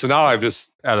 And so now I've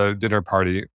just at a dinner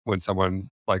party, when someone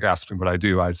like asks me what I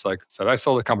do, I just like said, I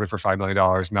sold a company for $5 million.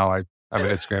 Now I'm an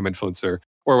Instagram influencer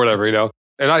or whatever,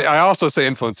 And I also say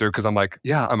influencer because I'm like,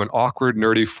 yeah, I'm an awkward,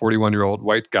 nerdy 41-year-old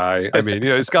white guy. I mean,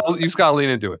 you just got to lean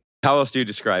into it. How else do you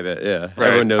describe it? Yeah. Right.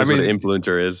 Everyone knows what an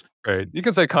influencer is. Right. You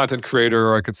can say content creator,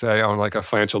 or I could say I own like a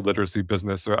financial literacy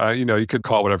business, or, you could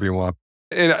call it whatever you want.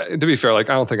 And to be fair, like,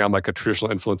 I don't think I'm like a traditional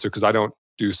influencer because I don't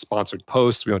do sponsored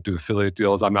posts. We don't do affiliate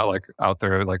deals. I'm not like out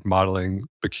there like modeling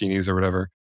bikinis or whatever,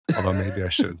 although maybe I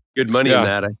should. Good money in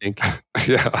that, I think.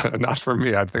 Yeah, not for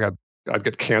me. I think I'd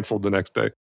get canceled the next day.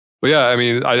 But yeah, I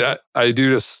mean, I do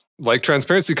just like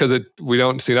transparency because we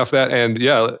don't see enough of that. And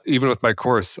yeah, even with my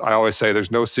course, I always say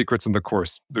there's no secrets in the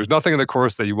course. There's nothing in the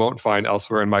course that you won't find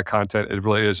elsewhere in my content. It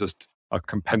really is just a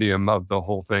compendium of the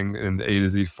whole thing in the A to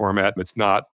Z format. It's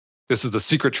not, this is the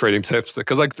secret trading tips,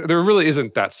 because like there really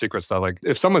isn't that secret stuff. Like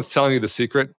if someone's telling you the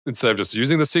secret instead of just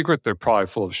using the secret, they're probably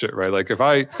full of shit, right? Like if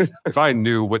I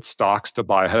knew what stocks to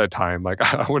buy ahead of time, like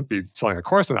I wouldn't be selling a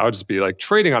course, and I would just be like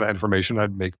trading on that information.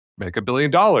 I'd make $1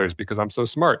 billion because I'm so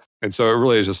smart. And so it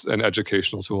really is just an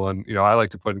educational tool. And I like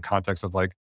to put in context of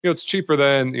like, it's cheaper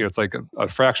than, it's like a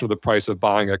fraction of the price of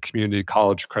buying a community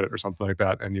college credit or something like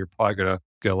that. And you're probably going to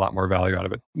get a lot more value out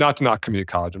of it. Not to knock community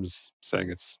college. I'm just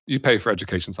saying you pay for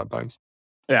education sometimes.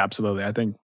 Yeah, absolutely. I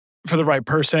think for the right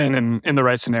person and in the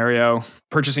right scenario,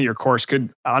 purchasing your course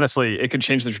could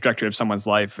change the trajectory of someone's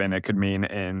life. And it could mean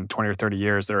in 20 or 30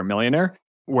 years, they're a millionaire.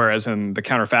 Whereas in the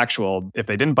counterfactual, if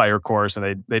they didn't buy your course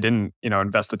and they didn't,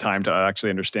 invest the time to actually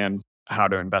understand how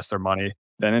to invest their money,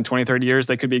 then in 20, 30 years,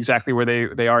 they could be exactly where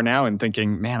they are now and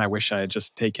thinking, man, I wish I had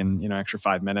just taken, extra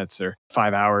 5 minutes or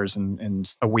 5 hours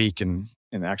and a week and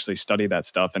actually study that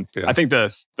stuff. And I think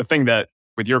the thing that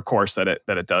with your course that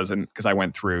it does, and because I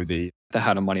went through the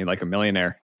How to Money Like a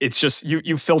Millionaire, it's just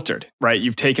you filtered, right?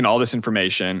 You've taken all this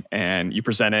information and you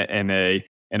present it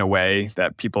in a way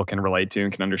that people can relate to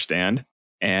and can understand.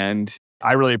 And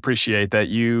I really appreciate that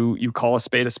you call a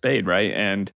spade, right?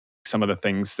 And some of the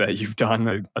things that you've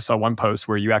done. I saw one post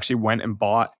where you actually went and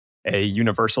bought a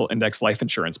universal index life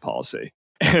insurance policy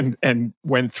and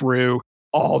went through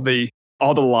all the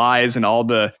lies and all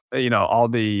the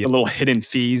little hidden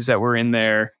fees that were in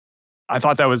there. I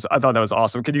thought that was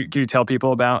awesome. Could you tell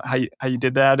people about how you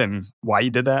did that and why you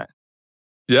did that?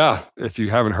 Yeah, if you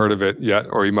haven't heard of it yet,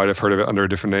 or you might have heard of it under a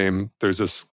different name, there's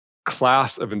this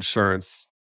class of insurance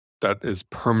that is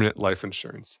permanent life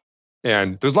insurance.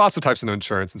 And there's lots of types of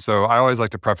insurance. And so I always like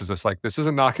to preface this like, this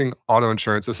isn't knocking auto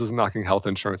insurance. This isn't knocking health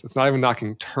insurance. It's not even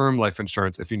knocking term life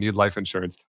insurance if you need life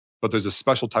insurance. But there's a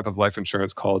special type of life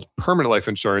insurance called permanent life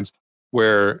insurance,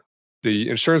 where the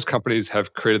insurance companies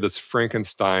have created this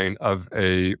Frankenstein of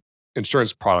a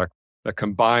insurance product that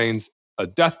combines a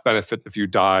death benefit if you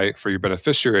die for your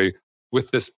beneficiary with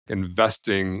this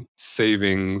investing,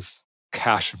 savings,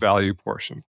 cash value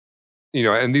portion.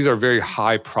 And these are very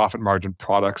high profit margin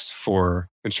products for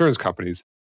insurance companies.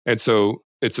 And so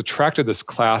it's attracted this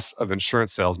class of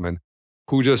insurance salesmen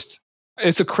who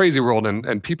it's a crazy world.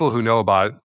 And people who know about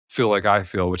it feel like I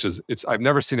feel, which is I've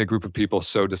never seen a group of people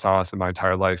so dishonest in my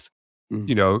entire life.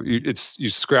 You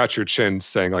scratch your chin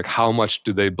saying like, how much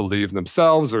do they believe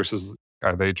themselves versus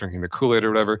are they drinking the Kool-Aid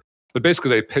or whatever? But basically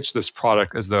they pitch this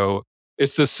product as though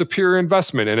it's this superior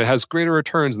investment and it has greater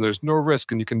returns and there's no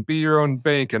risk and you can be your own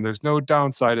bank and there's no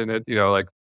downside in it. Like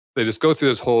they just go through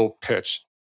this whole pitch.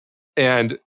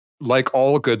 And like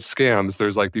all good scams,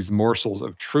 there's like these morsels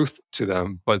of truth to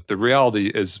them, but the reality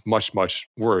is much, much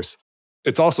worse.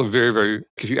 It's also very, very,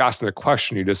 if you ask them a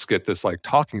question, you just get this like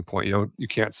talking point, you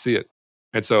can't see it.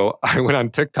 And so I went on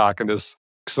TikTok and just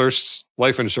searched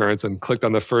life insurance and clicked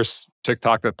on the first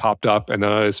TikTok that popped up and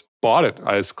then I just bought it.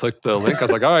 I just clicked the link. I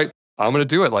was like, all right, I'm going to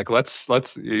do it. Like, let's,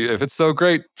 if it's so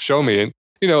great, show me. And,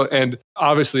 and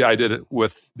obviously I did it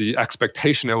with the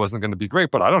expectation it wasn't going to be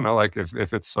great, but I don't know, like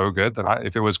if it's so good, then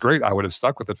if it was great, I would have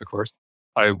stuck with it, of course.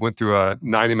 I went through a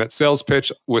 90-minute sales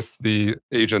pitch with the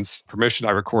agent's permission.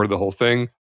 I recorded the whole thing.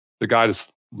 The guy just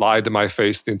lied to my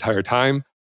face the entire time.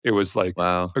 It was like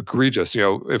egregious.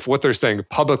 If what they're saying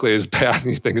publicly is bad,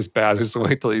 anything is bad, just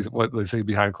wait till what they say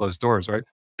behind closed doors, right?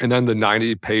 And then the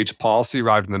 90-page policy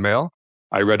arrived in the mail.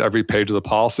 I read every page of the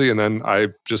policy, and then I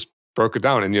just broke it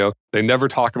down. And they never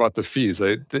talk about the fees.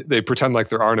 They pretend like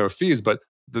there are no fees, but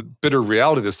the bitter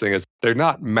reality of this thing is they're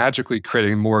not magically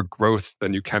creating more growth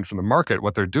than you can from the market.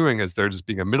 What they're doing is they're just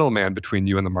being a middleman between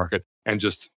you and the market and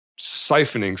just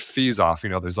siphoning fees off.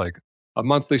 There's like a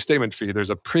monthly statement fee, there's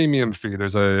a premium fee,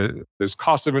 there's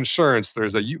cost of insurance,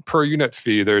 there's a per unit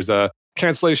fee, there's a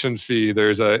cancellation fee,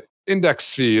 there's a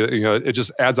index fee. It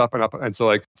just adds up and up. And so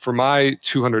like for my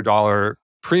 $200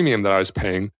 premium that I was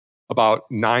paying, about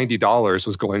 $90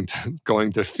 was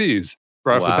going to fees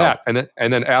right off the bat.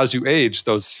 And then as you age,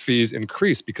 those fees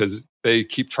increase because they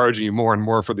keep charging you more and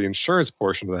more for the insurance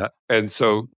portion of that. And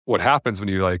so what happens when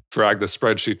you like drag the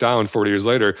spreadsheet down 40 years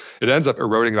later, it ends up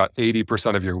eroding about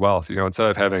 80% of your wealth. Instead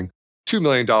of having $2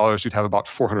 million, you'd have about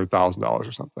 $400,000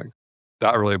 or something.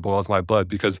 That really boils my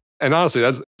blood and honestly,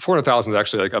 that's $400,000 is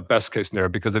actually like a best case scenario,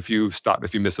 because if you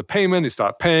miss a payment, you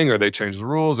stop paying, or they change the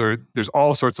rules, or there's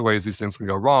all sorts of ways these things can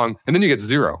go wrong. And then you get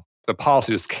zero. The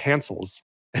policy just cancels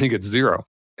and you get zero.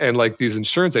 And like these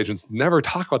insurance agents never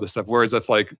talk about this stuff. Whereas if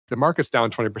like the market's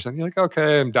down 20%, you're like,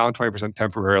 okay, I'm down 20%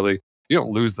 temporarily. You don't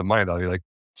lose the money though. You're like,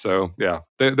 so yeah,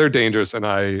 they're dangerous, and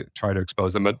I try to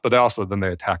expose them. But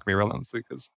they attack me relentlessly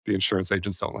because the insurance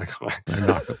agents don't like when I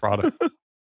knock the product.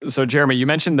 So Jeremy, you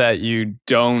mentioned that you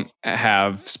don't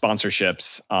have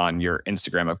sponsorships on your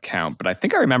Instagram account, but I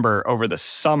think I remember over the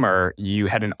summer, you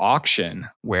had an auction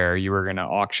where you were going to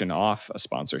auction off a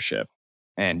sponsorship,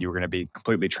 and you were going to be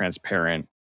completely transparent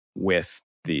with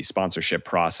the sponsorship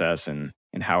process and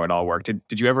how it all worked.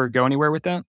 Did you ever go anywhere with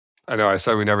that? I know I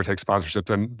said we never take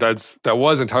sponsorships, and that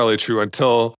was entirely true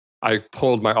until I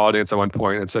polled my audience at one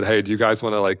point and said, hey, do you guys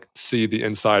want to like see the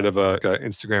inside of a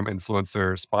Instagram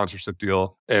influencer sponsorship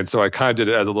deal? And so I kind of did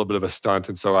it as a little bit of a stunt.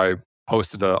 And so I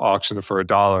posted an auction for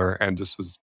 $1 and just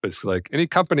was basically like, any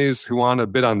companies who want to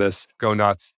bid on this, go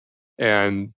nuts.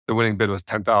 And the winning bid was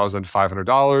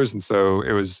 $10,500. And so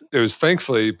it was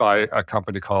thankfully by a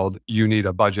company called You Need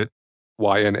a Budget,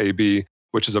 YNAB,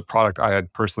 which is a product I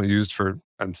had personally used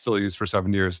and still use for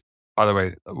 7 years. By the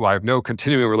way, I have no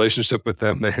continuing relationship with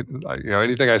them.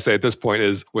 Anything I say at this point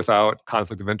is without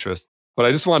conflict of interest. But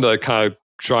I just wanted to kind of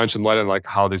shine some light on like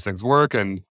how these things work.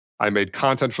 And I made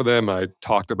content for them. I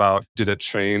talked about, did it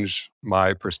change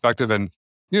my perspective? And,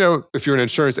 if you're an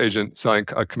insurance agent selling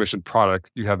a commissioned product,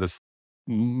 you have this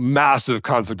massive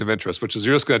conflict of interest, which is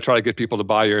you're just going to try to get people to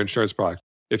buy your insurance product.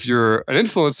 If you're an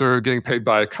influencer getting paid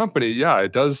by a company, yeah,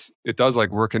 it does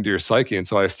like work into your psyche. And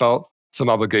so I felt some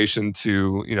obligation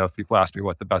to, if people asked me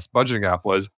what the best budgeting app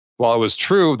was, while it was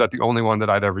true that the only one that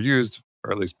I'd ever used,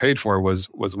 or at least paid for, was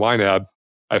YNAB,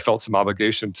 I felt some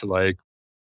obligation to like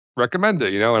recommend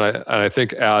it, and I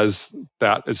think as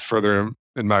that is further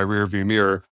in my rear view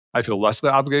mirror, I feel less of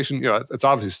that obligation. It's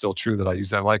obviously still true that I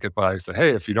use that and like it, but I say, hey,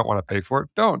 if you don't want to pay for it,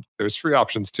 don't. There's free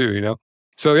options too,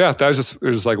 So yeah, it was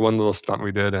just like one little stunt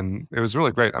we did, and it was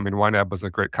really great. I mean, YNAB was a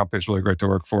great company. It's really great to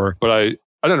work for, but I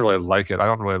didn't really like it. I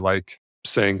don't really like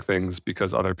saying things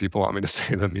because other people want me to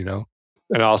say them,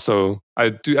 And also, I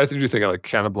do think it like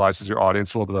cannibalizes your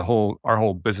audience a little bit. Our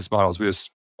whole business model is we just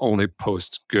only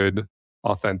post good,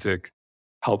 authentic,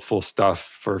 helpful stuff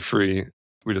for free.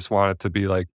 We just want it to be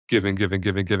like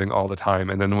giving all the time.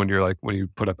 And then when you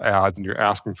put up ads and you're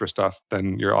asking for stuff,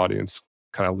 then your audience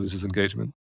kind of loses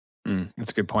engagement.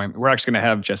 That's a good point. We're actually going to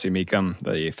have Jesse Meekum,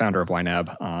 the founder of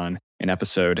YNAB, on an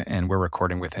episode, and we're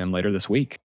recording with him later this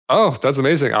week. Oh, that's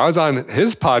amazing. I was on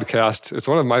his podcast. It's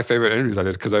one of my favorite interviews I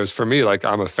did because for me, like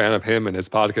I'm a fan of him and his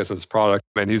podcast and his product.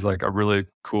 And he's like a really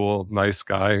cool, nice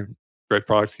guy. Great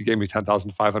product. He gave me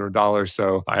 $10,500.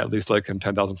 So I at least like him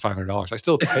 $10,500. I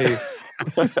still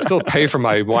pay for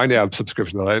my YNAB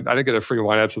subscription though. I didn't get a free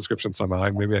YNAB subscription somehow.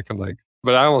 Maybe I can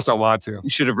but I almost don't want to. You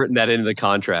should have written that into the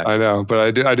contract. I know,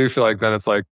 but I do feel like then it's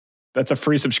like, that's a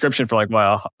free subscription for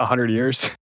 100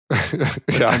 years.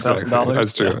 Yeah, exactly.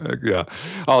 That's true. Yeah.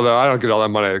 Although I don't get all that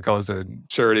money. It goes to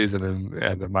charities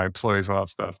and my employees and all that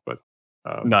stuff. But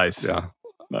nice. Yeah.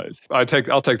 Nice. I'll take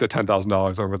the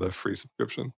 $10,000 over the free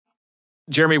subscription.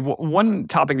 Jeremy, one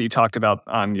topic that you talked about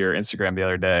on your Instagram the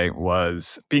other day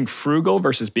was being frugal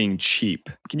versus being cheap.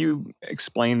 Can you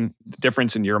explain the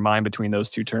difference in your mind between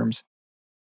those two terms?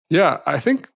 Yeah, I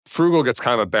think frugal gets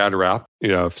kind of a bad rap,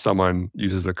 if someone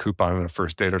uses a coupon on a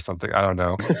first date or something. I don't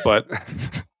know. But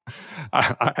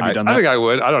Have you done I that? think I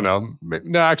would. I don't know.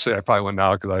 No, actually, I probably wouldn't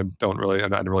now because I'm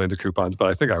not really into coupons, but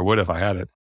I think I would if I had it.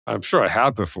 I'm sure I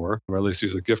have before, or at least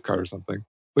use a gift card or something.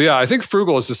 But yeah, I think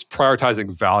frugal is just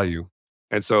prioritizing value.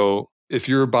 And so if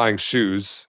you're buying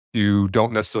shoes, you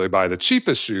don't necessarily buy the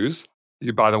cheapest shoes.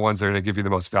 You buy the ones that are going to give you the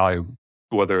most value,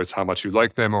 whether it's how much you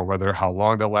like them or whether how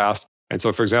long they'll last. And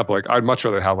so, for example, like I'd much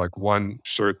rather have like one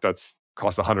shirt that's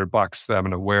costs $100 that I'm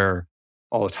going to wear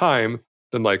all the time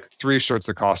than like three shirts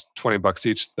that cost $20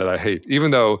 each that I hate.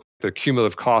 Even though the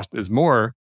cumulative cost is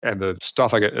more and the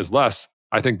stuff I get is less,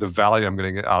 I think the value I'm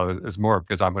going to get out of it is more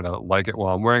because I'm going to like it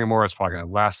while I'm wearing it more. It's probably going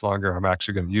to last longer. I'm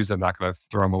actually going to use them, not going to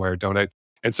throw them away or donate.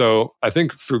 And so I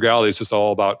think frugality is just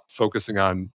all about focusing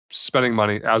on spending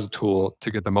money as a tool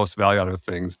to get the most value out of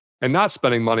things and not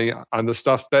spending money on the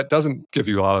stuff that doesn't give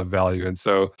you a lot of value. And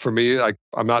so for me, like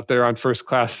I'm not there on first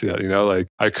class yet, like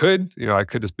I could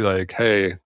just be like,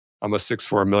 hey, I'm a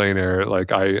 6'4" millionaire.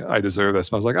 Like I deserve this.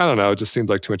 But I was like, I don't know. It just seems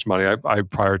like too much money. I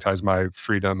prioritize my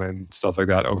freedom and stuff like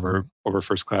that over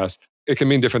first class. It can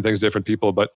mean different things to different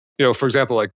people. But, for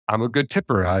example, like I'm a good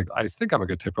tipper. I think I'm a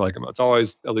good tipper. Like it's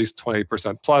always at least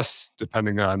 20% plus,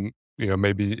 depending on,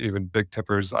 maybe even big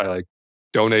tippers. I like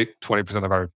donate 20%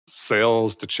 of our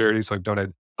sales to charity. So I donate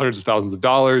hundreds of thousands of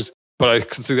dollars. But I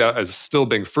consider that as still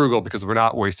being frugal because we're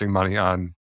not wasting money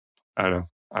on, I don't know.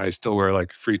 I still wear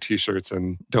like free t-shirts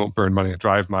and don't burn money. I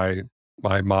drive my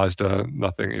Mazda,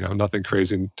 nothing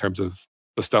crazy in terms of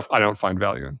the stuff I don't find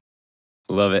value in.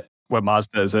 Love it. What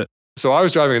Mazda is it? So I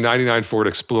was driving a 99 Ford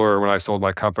Explorer when I sold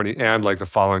my company and like the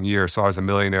following year. So I was a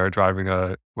millionaire driving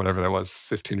a, whatever that was,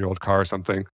 15-year-old car or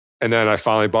something. And then I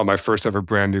finally bought my first ever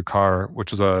brand new car,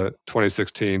 which was a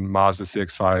 2016 Mazda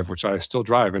CX-5, which I still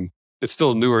drive. And it's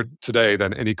still newer today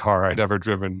than any car I'd ever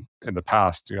driven in the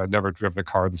past. I'd never driven a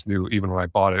car this new, even when I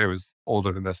bought it. It was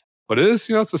older than this. But it is,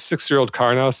 it's a 6-year-old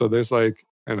car now. So there's like,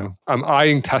 I'm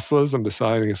eyeing Teslas. I'm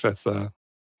deciding if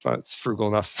that's frugal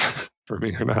enough for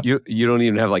me or not. You don't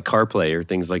even have like CarPlay or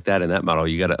things like that in that model.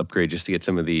 You got to upgrade just to get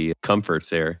some of the comforts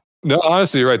there. No,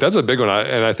 honestly, you're right. That's a big one.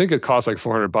 And I think it costs like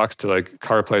 $400 to like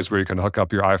CarPlays where you can hook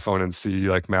up your iPhone and see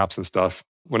like maps and stuff.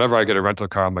 Whenever I get a rental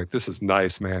car, I'm like, this is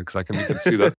nice, man, because you can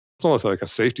see that. It's almost like a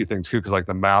safety thing too, because like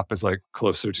the map is like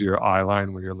closer to your eye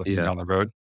line when you're looking down the road.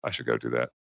 I should go do that.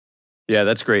 Yeah,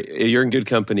 that's great. You're in good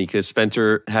company because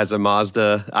Spencer has a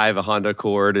Mazda. I have a Honda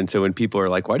Accord. And so when people are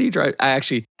like, why do you drive? I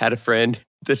actually had a friend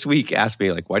this week ask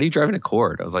me like, why do you drive an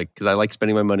Accord? I was like, because I like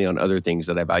spending my money on other things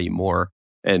that I value more.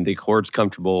 And the Accord's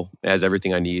comfortable, it has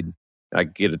everything I need. I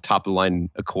get a top of the line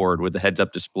Accord with a heads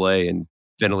up display and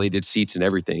ventilated seats and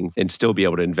everything and still be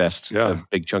able to invest a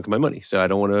big chunk of my money. So I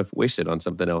don't want to waste it on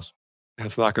something else.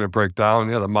 It's not going to break down.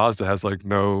 Yeah, the Mazda has like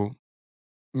no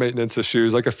maintenance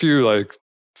issues, like a few like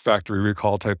factory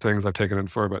recall type things I've taken in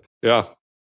for, but yeah,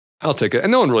 I'll take it.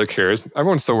 And no one really cares.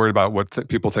 Everyone's so worried about what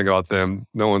people think about them.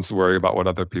 No one's worried about what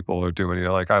other people are doing.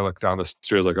 Like I look down the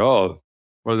street, like, oh,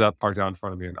 what is that parked down in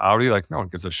front of me? An Audi? Like no one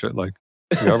gives a shit. Like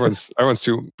everyone's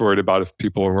too worried about if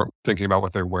people are thinking about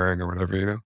what they're wearing or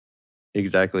whatever,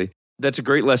 Exactly. That's a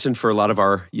great lesson for a lot of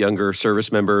our younger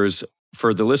service members.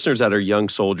 For the listeners that are young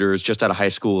soldiers just out of high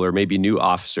school or maybe new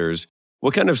officers,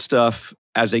 what kind of stuff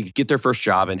as they get their first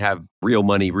job and have real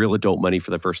money, real adult money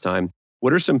for the first time,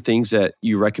 what are some things that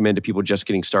you recommend to people just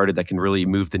getting started that can really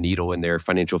move the needle in their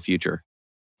financial future?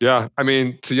 Yeah. I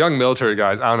mean, to young military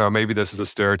guys, I don't know, maybe this is a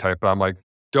stereotype, but I'm like,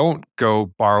 don't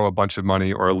go borrow a bunch of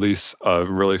money or lease a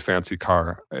really fancy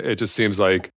car. It just seems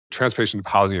like transportation and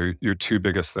housing are your two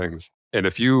biggest things. And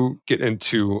if you get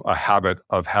into a habit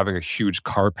of having a huge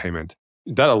car payment,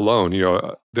 that alone,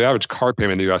 the average car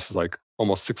payment in the US is like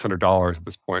almost $600 at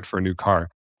this point for a new car.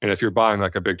 And if you're buying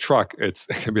like a big truck, it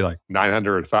can be like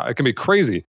 $900. It can be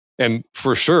crazy. And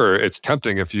for sure, it's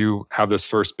tempting if you have this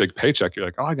first big paycheck. You're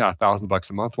like, oh, I got $1,000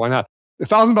 a month. Why not?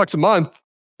 $1,000 a month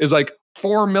is like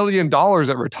 $4 million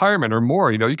at retirement or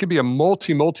more. You could be a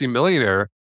multi-millionaire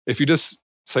if you just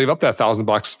save up that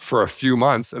 $1,000 for a few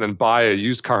months and then buy a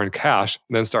used car in cash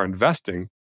and then start investing.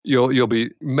 You'll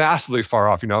be massively far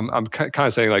off. I'm kind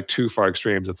of saying like two far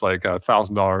extremes. It's like a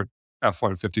 $1,000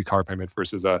 F-150 car payment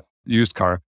versus a used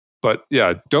car. But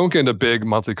yeah, don't get into big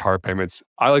monthly car payments.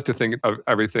 I like to think of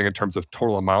everything in terms of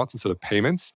total amounts instead of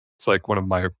payments. It's like one of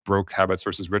my broke habits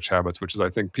versus rich habits, which is I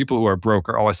think people who are broke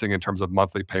are always thinking in terms of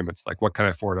monthly payments. Like what can I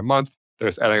afford a month? They're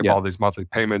just adding up all these monthly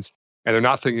payments and they're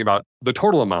not thinking about the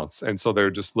total amounts. And so they're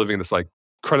just living this like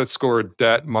credit score,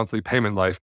 debt, monthly payment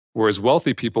life. Whereas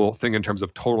wealthy people think in terms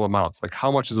of total amounts, like how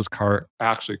much does this car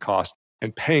actually cost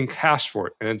and paying cash for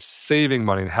it and then saving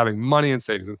money and having money in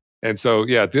savings. And And so,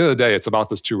 yeah, at the end of the day, it's about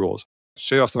those two rules.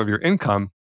 Shave off some of your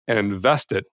income and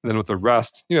invest it. And then with the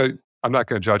rest, I'm not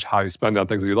going to judge how you spend on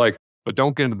things that you like, but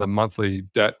don't get into the monthly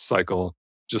debt cycle.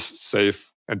 Just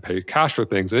save and pay cash for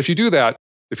things. And if you do that,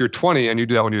 if you're 20 and you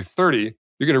do that when you're 30,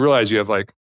 you're going to realize you have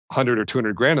like 100 or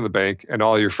 200 grand in the bank and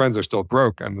all your friends are still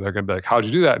broke. And they're going to be like, how'd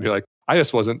you do that? And you're like, I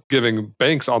just wasn't giving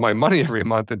banks all my money every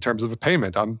month in terms of a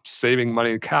payment. I'm saving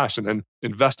money in cash and then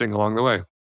investing along the way.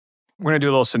 We're going to do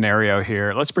a little scenario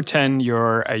here. Let's pretend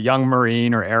you're a young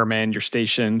Marine or airman. You're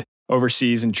stationed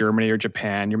overseas in Germany or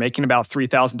Japan. You're making about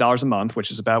 $3,000 a month,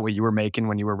 which is about what you were making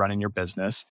when you were running your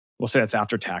business. We'll say that's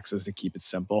after taxes to keep it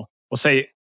simple. We'll say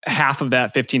half of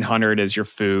that $1,500 is your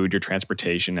food, your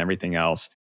transportation, everything else.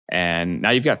 And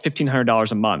now you've got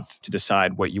 $1,500 a month to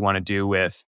decide what you want to do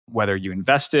with, whether you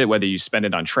invest it, whether you spend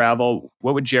it on travel.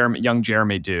 What would young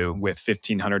Jeremy do with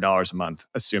 $1,500 a month,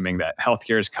 assuming that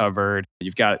healthcare is covered,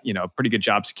 you've got pretty good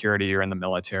job security, you're in the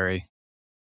military?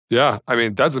 Yeah, I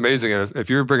mean, that's amazing. And if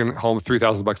you're bringing home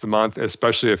 $3,000 a month,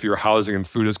 especially if your housing and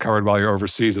food is covered while you're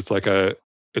overseas,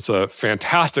 it's a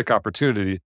fantastic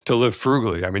opportunity to live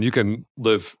frugally. I mean, you can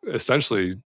live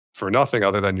essentially for nothing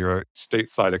other than your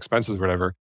stateside expenses or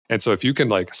whatever. And so if you can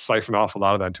like siphon off a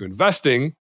lot of that into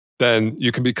investing, then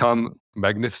you can become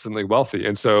magnificently wealthy.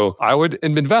 And so I would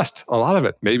invest a lot of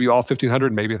it, maybe all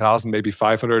 1,500, maybe 1,000, maybe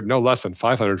 500, no less than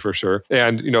 500 for sure.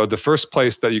 And the first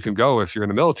place that you can go if you're in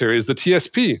the military is the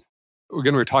TSP.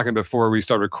 Again, we were talking before we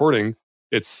started recording.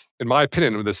 It's, in my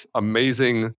opinion, this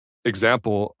amazing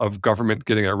example of government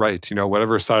getting it right.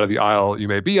 Whatever side of the aisle you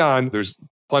may be on, there's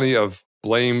plenty of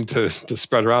blame to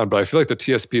spread around. But I feel like the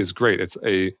TSP is great. It's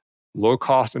a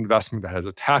low-cost investment that has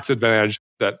a tax advantage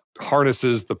that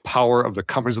harnesses the power of the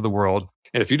companies of the world.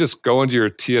 And if you just go into your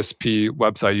TSP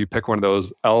website, you pick one of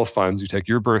those L funds, you take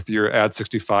your birth year, add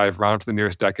 65, round to the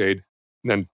nearest decade,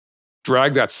 and then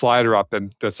drag that slider up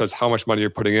that says how much money you're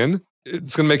putting in,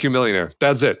 it's going to make you a millionaire.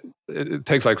 That's it. It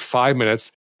takes like 5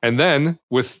 minutes. And then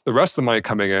with the rest of the money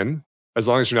coming in, as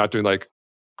long as you're not doing like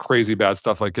crazy bad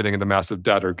stuff like getting into massive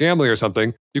debt or gambling or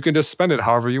something, you can just spend it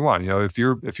however you want. If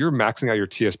you're maxing out your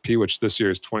TSP, which this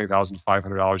year is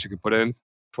 $20,500 you can put in,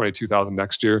 $22,000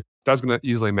 next year, that's going to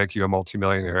easily make you a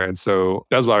multimillionaire. And so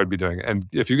that's what I would be doing. And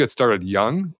if you get started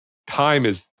young, time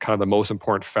is kind of the most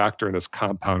important factor in this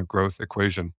compound growth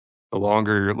equation. The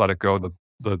longer you let it go,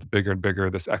 the bigger and bigger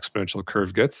this exponential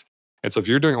curve gets. And so if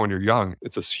you're doing it when you're young,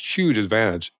 it's a huge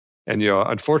advantage. And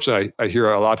unfortunately, I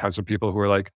hear a lot of times from people who are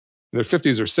like in their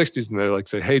 50s or 60s, and they're like,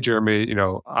 say, hey, Jeremy,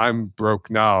 I'm broke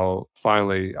now.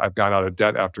 Finally, I've gotten out of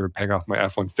debt after paying off my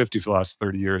F-150 for the last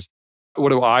 30 years. What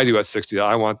do I do at 60?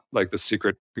 I want like the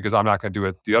secret because I'm not going to do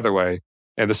it the other way.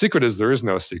 And the secret is there is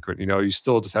no secret. You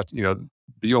still just have to,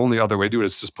 the only other way to do it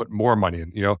is just put more money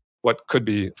in. What could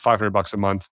be $500 a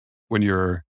month when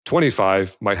you're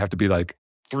 25 might have to be like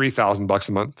 $3,000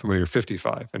 a month when you're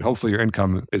 55. And hopefully your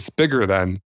income is bigger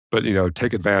then, but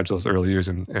take advantage of those early years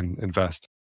and invest.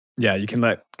 Yeah, you can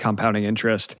let compounding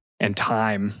interest and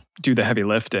time do the heavy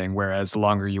lifting, whereas the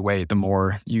longer you wait, the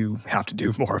more you have to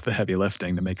do more of the heavy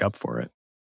lifting to make up for it.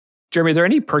 Jeremy, are there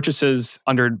any purchases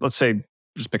under, let's say,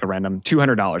 just pick a random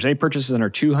 $200, any purchases under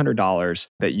 $200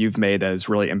 that you've made that has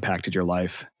really impacted your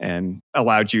life and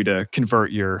allowed you to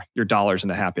convert your dollars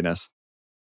into happiness?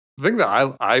 The thing that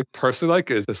I personally like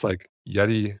is this like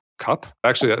Yeti cup.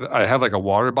 Actually, I have like a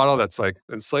water bottle that's like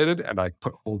insulated and I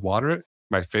put cold water in it.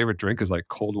 My favorite drink is like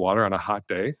cold water on a hot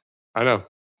day. I know.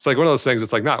 It's like one of those things,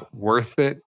 it's like not worth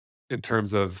it in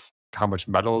terms of how much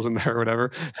metal is in there or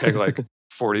whatever. Paying like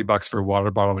 $40 for a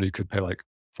water bottle when you could pay like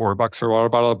 $4 for a water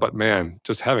bottle. But man,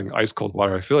 just having ice cold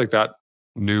water, I feel like that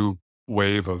new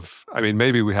wave of,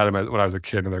 maybe we had them when I was a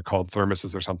kid and they're called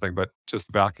thermoses or something, but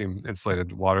just vacuum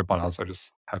insulated water bottles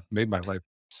have made my life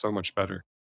so much better.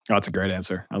 Oh, that's a great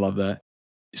answer. I love that.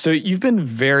 So you've been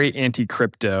very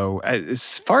anti-crypto,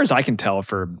 as far as I can tell,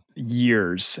 for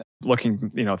years, looking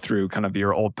through kind of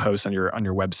your old posts on your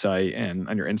website and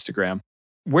on your Instagram.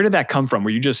 Where did that come from? Were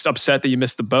you just upset that you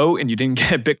missed the boat and you didn't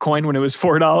get Bitcoin when it was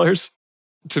 $4?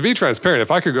 To be transparent,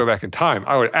 if I could go back in time,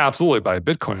 I would absolutely buy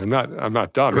Bitcoin. I'm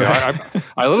not dumb.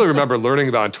 I literally remember learning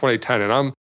about it in 2010,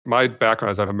 and my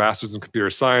background is I have a master's in computer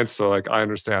science, so like I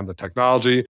understand the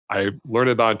technology. I learned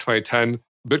about it in 2010.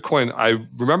 Bitcoin, I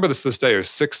remember this day, is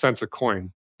 6 cents a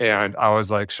coin. And I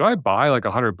was like, should I buy like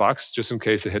 $100 just in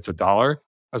case it hits $1? I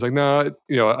was like, no,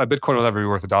 a Bitcoin will never be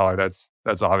worth $1.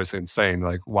 That's obviously insane.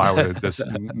 Like, why would this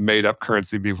made up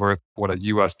currency be worth what a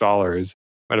US dollar is?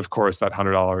 And of course, that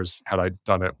 $100, had I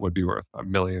done it, would be worth $1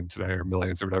 million today or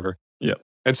millions or whatever. Yeah.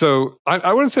 And so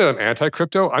I wouldn't say that I'm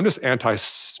anti-crypto. I'm just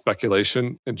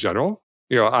anti-speculation in general.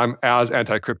 I'm as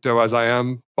anti-crypto as I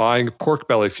am buying pork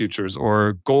belly futures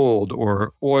or gold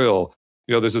or oil.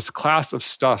 There's this class of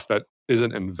stuff that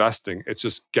isn't investing. It's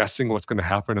just guessing what's going to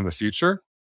happen in the future.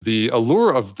 The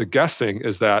allure of the guessing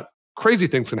is that crazy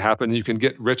things can happen. You can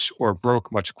get rich or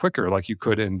broke much quicker, like you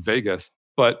could in Vegas.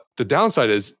 But the downside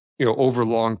is, over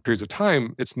long periods of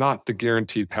time, it's not the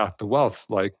guaranteed path to wealth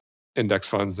like index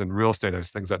funds and real estate.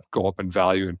 There's things that go up in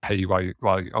value and pay you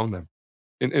while you own them.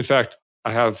 In fact,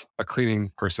 I have a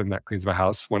cleaning person that cleans my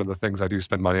house. One of the things I do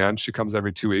spend money on. She comes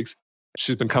every 2 weeks.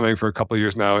 She's been coming for a couple of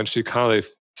years now, and she kind of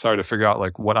started to figure out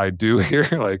like what I do here.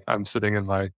 Like I'm sitting in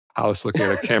my house looking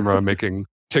at a camera, making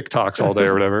TikToks all day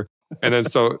or whatever. And then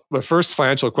so the first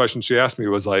financial question she asked me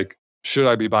was like, should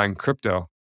I be buying crypto?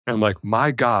 And I'm like,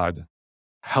 my God,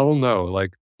 hell no.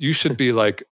 Like you should be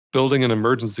like building an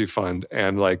emergency fund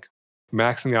and like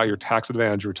maxing out your tax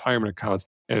advantage retirement accounts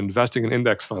and investing in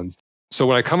index funds. So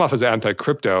when I come off as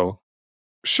anti-crypto,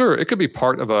 sure, it could be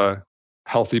part of a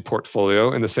healthy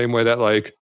portfolio in the same way that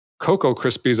like Cocoa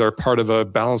Krispies are part of a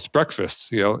balanced breakfast.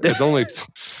 It's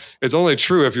only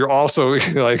true if you're also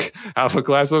like have a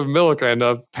glass of milk and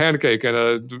a pancake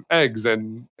and eggs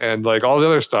and like all the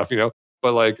other stuff,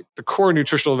 But like the core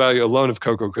nutritional value alone of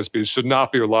Cocoa Krispies should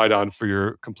not be relied on for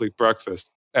your complete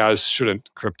breakfast, as shouldn't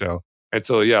crypto. And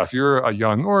so, yeah, if you're a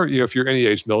young or if you're any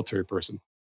age military person,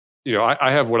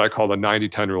 I have what I call the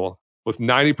 90-10 rule. With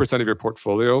 90% of your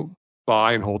portfolio,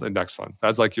 buy and hold index funds.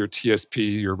 That's like your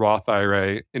TSP, your Roth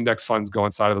IRA, index funds go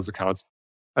inside of those accounts.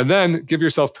 And then give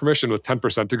yourself permission with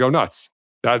 10% to go nuts.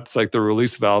 That's like the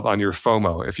release valve on your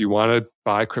FOMO. If you want to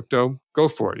buy crypto, go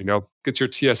for it. Get your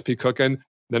TSP cooking.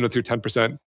 Then with your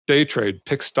 10%, day trade,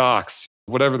 pick stocks,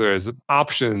 whatever there is,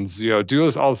 options,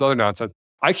 do all this other nonsense.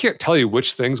 I can't tell you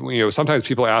which things, sometimes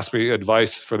people ask me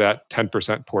advice for that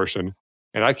 10% portion.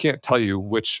 And I can't tell you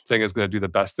which thing is going to do the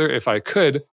best there. If I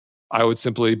could, I would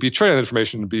simply betray that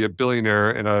information and be a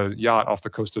billionaire in a yacht off the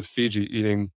coast of Fiji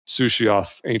eating sushi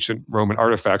off ancient Roman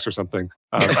artifacts or something.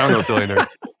 I'm no billionaire.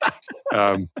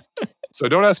 So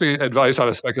don't ask me advice on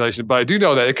a speculation, but I do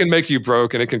know that it can make you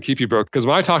broke and it can keep you broke. Because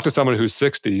when I talk to someone who's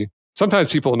 60, sometimes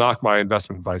people knock my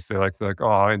investment advice. They're like,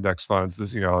 oh, index funds,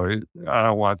 this, I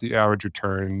don't want the average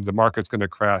return. The market's going to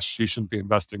crash. You shouldn't be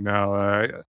investing now.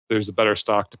 There's a better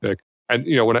stock to pick. And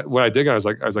when I dig on, I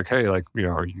was like, hey, like,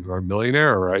 are you a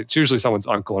millionaire? Right? It's usually someone's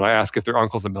uncle, and I ask if their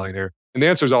uncle's a millionaire, and the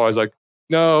answer is always like,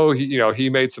 no, he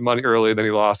made some money early, then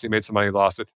he lost. He made some money, he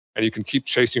lost it, and you can keep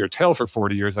chasing your tail for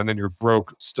 40 years, and then you're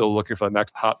broke, still looking for the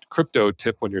next hot crypto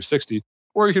tip when you're 60.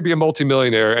 Or you could be a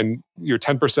multimillionaire, and you're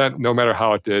 10%, no matter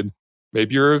how it did.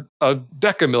 Maybe you're a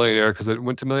decamillionaire because it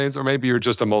went to millions, or maybe you're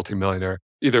just a multimillionaire.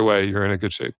 Either way, you're in a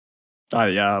good shape.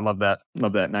 Yeah, I love that.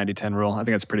 Love that 90-10 rule. I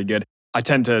think that's pretty good. I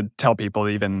tend to tell people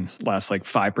even less, like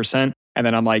 5%, and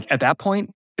then I'm like, at that point,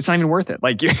 it's not even worth it.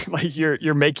 Like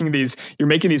you're making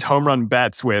these home run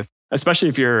bets with, especially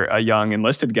if you're a young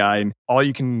enlisted guy, and all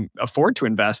you can afford to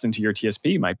invest into your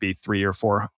TSP might be $300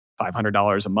 or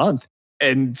 $500 a month.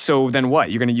 And so then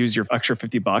what? You're going to use your extra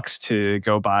 $50 to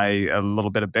go buy a little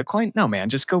bit of Bitcoin? No, man,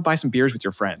 just go buy some beers with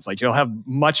your friends. Like you'll have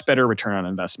much better return on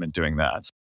investment doing that.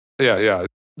 Yeah.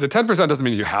 The 10% doesn't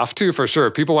mean you have to, for sure.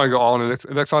 If people want to go all in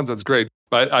index funds, that's great.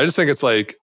 But I just think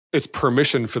it's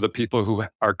permission for the people who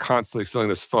are constantly feeling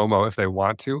this FOMO if they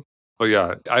want to. But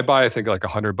yeah, I buy, I think like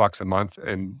 $100 a month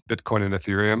in Bitcoin and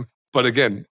Ethereum. But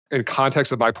again, in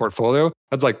context of my portfolio,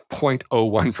 that's like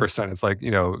 0.01%. It's like,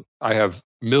 I have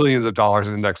millions of dollars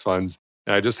in index funds,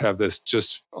 and I just have this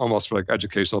just almost for like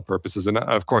educational purposes. And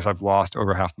of course, I've lost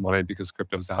over half the money because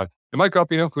crypto's down. It might go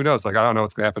up, who knows? Like, I don't know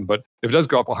what's going to happen. But if it does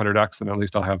go up 100x, then at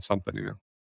least I'll have something,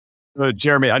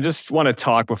 Jeremy, I just want to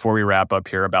talk before we wrap up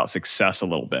here about success a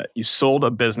little bit. You sold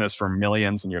a business for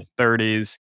millions in your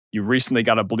 30s. You recently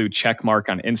got a blue check mark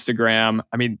on Instagram.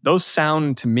 I mean, those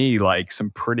sound to me like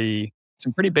some pretty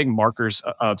big markers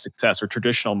of success, or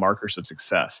traditional markers of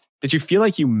success. Did you feel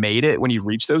like you made it when you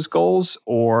reached those goals,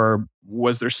 or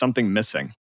was there something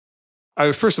missing?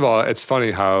 First of all, it's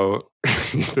funny how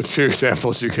the two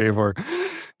examples you gave were,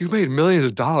 you made millions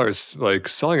of dollars like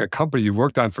selling a company you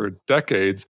worked on for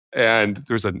decades, and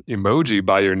there's an emoji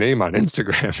by your name on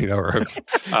Instagram, or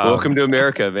welcome to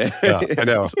America, man. Yeah, I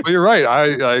know. But you're right. I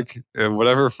like, for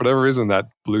whatever reason, that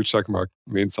blue check mark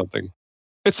means something.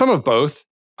 It's some of both.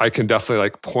 I can definitely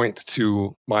like point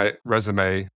to my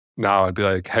resume now and be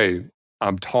like, hey,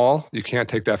 I'm tall. You can't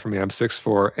take that from me. I'm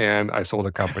 6'4", and I sold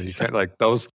a company. You can't, like,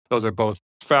 those are both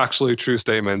factually true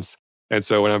statements. And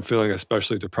so when I'm feeling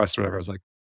especially depressed or whatever, I was like,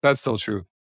 that's still true.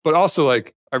 But also,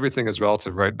 like, everything is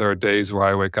relative, right? There are days where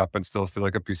I wake up and still feel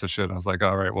like a piece of shit. I was like,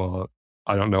 all right, well,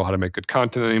 I don't know how to make good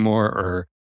content anymore, or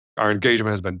our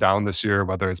engagement has been down this year,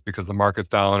 whether it's because the market's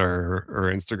down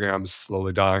or Instagram's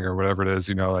slowly dying or whatever it is,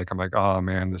 like I'm like, oh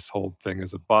man, this whole thing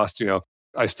is a bust.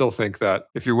 I still think that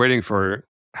if you're waiting for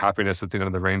happiness at the end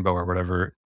of the rainbow or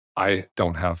whatever, I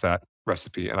don't have that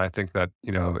recipe. And I think that,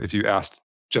 if you asked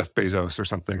Jeff Bezos or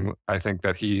something, I think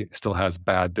that he still has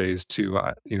bad days too.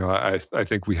 I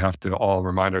think we have to all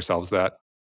remind ourselves that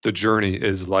the journey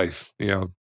is life.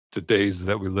 The days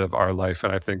that we live are life.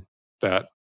 And I think that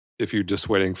if you're just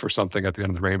waiting for something at the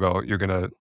end of the rainbow, you're going to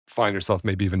find yourself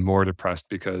maybe even more depressed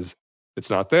because it's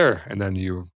not there. And then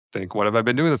you think, what have I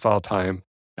been doing this all the time?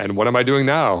 And what am I doing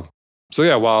now? So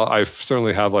yeah, while I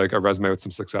certainly have like a resume with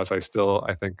some success, I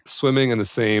think swimming in the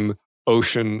same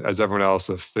ocean as everyone else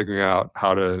of figuring out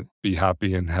how to be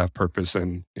happy and have purpose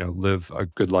and, live a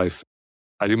good life.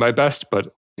 I do my best,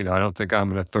 but, I don't think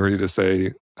I'm an authority to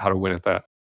say how to win at that.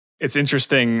 It's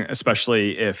interesting,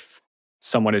 especially if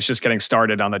someone is just getting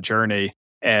started on the journey,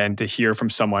 and to hear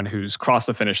from someone who's crossed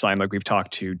the finish line. Like we've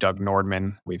talked to Doug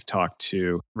Nordman, we've talked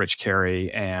to Rich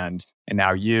Carey, and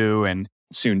now you, and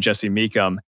soon Jesse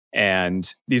Meekum.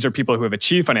 And these are people who have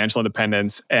achieved financial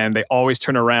independence, and they always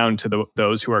turn around to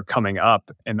those who are coming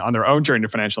up and on their own journey to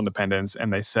financial independence,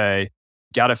 and they say,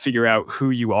 got to figure out who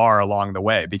you are along the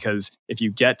way. Because if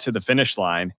you get to the finish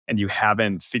line and you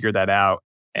haven't figured that out,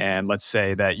 and let's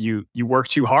say that you work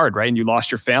too hard, right, and you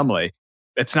lost your family,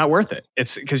 it's not worth it.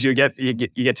 It's because you get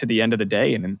to the end of the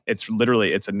day, and it's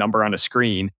a number on a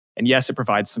screen. And yes, it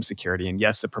provides some security, and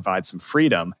yes, it provides some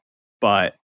freedom,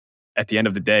 but at the end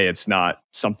of the day, it's not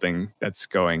something that's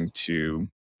going to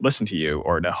listen to you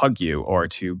or to hug you or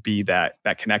to be that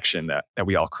connection that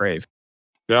we all crave.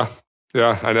 Yeah,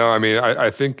 I know. I mean, I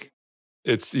think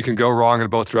you can go wrong in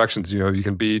both directions. You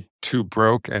can be too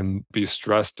broke and be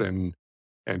stressed and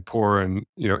poor and,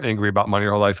 angry about money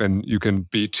your whole life. And you can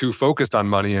be too focused on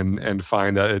money and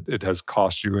find that it has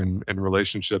cost you in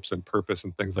relationships and purpose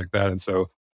and things like that. And so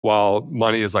while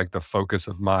money is like the focus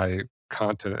of my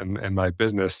content and my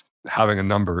business, having a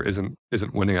number isn't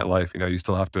winning at life. You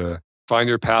still have to find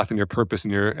your path and your purpose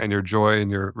and your joy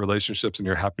and your relationships and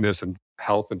your happiness and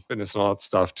health and fitness and all that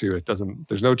stuff too.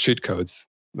 There's no cheat codes,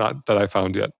 not that I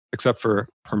found yet, except for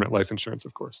permanent life insurance,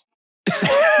 of course.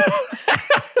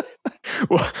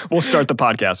 We'll start the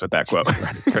podcast with that quote.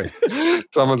 Great.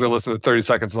 Someone's going to listen to 30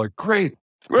 seconds and like, great.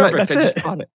 Perfect.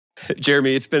 That's it.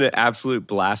 Jeremy, it's been an absolute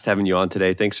blast having you on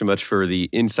today. Thanks so much for the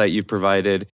insight you've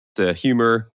provided, the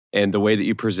humor, and the way that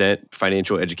you present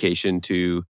financial education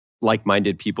to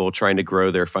like-minded people trying to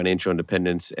grow their financial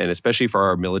independence, and especially for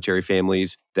our military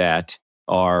families that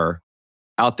are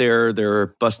out there,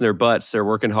 they're busting their butts, they're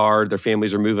working hard, their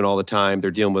families are moving all the time,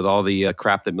 they're dealing with all the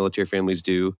crap that military families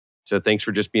do. So thanks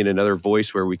for just being another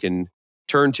voice where we can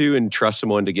turn to and trust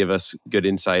someone to give us good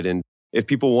insight. And if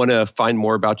people want to find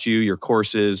more about you, your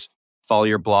courses, follow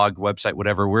your blog, website,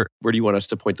 whatever, where do you want us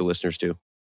to point the listeners to?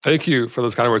 Thank you for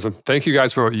those kind of words. And thank you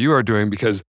guys for what you are doing,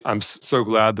 because I'm so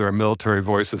glad there are military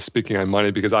voices speaking on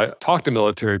money, because I talk to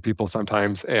military people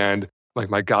sometimes and like,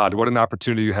 my God, what an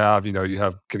opportunity you have.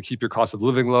 Can keep your cost of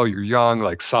living low. You're young,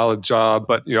 like solid job,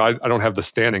 but I don't have the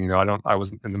standing. I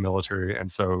wasn't in the military. And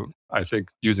so I think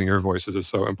using your voices is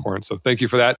so important. So thank you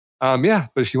for that. But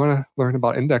if you want to learn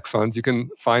about index funds, you can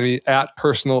find me at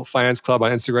Personal Finance Club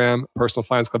on Instagram,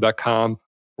 personalfinanceclub.com.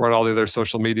 We're on all the other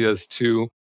social medias too.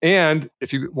 And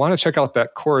if you want to check out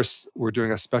that course, we're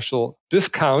doing a special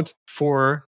discount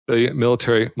for the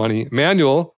Military Money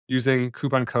Manual using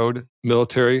coupon code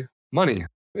Military Money.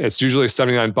 It's usually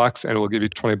 $79 and we'll give you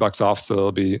 $20 off. So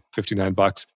it'll be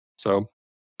 $59. So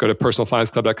go to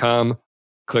personalfinanceclub.com,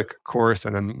 click course,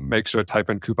 and then make sure to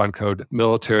type in coupon code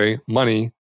Military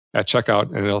Money at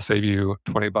checkout, and it'll save you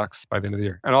 $20 by the end of the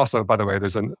year. And also, by the way,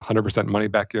 there's a 100% money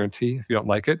back guarantee. If you don't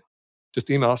like it, just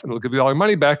email us and we'll give you all your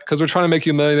money back, because we're trying to make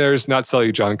you millionaires, not sell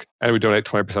you junk. And we donate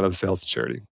 20% of the sales to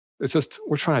charity. It's just,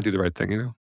 we're trying to do the right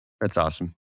thing, That's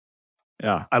awesome.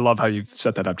 Yeah, I love how you've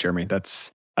set that up, Jeremy.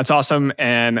 That's awesome.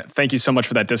 And thank you so much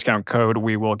for that discount code.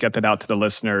 We will get that out to the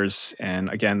listeners. And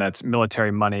again, that's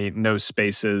Military Money, no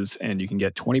spaces. And you can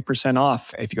get 20%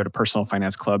 off if you go to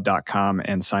personalfinanceclub.com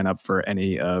and sign up for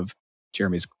any of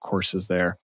Jeremy's courses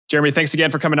there. Jeremy, thanks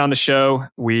again for coming on the show.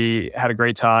 We had a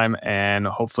great time, and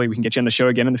hopefully we can get you on the show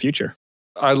again in the future.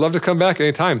 I'd love to come back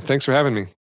anytime. Thanks for having me.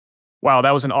 Wow,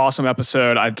 that was an awesome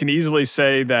episode. I can easily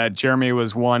say that Jeremy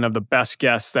was one of the best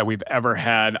guests that we've ever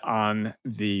had on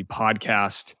the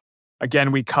podcast.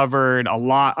 Again, we covered a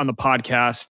lot on the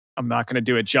podcast. I'm not going to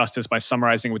do it justice by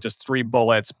summarizing with just 3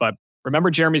 bullets, but remember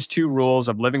Jeremy's 2 rules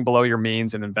of living below your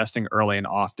means and investing early and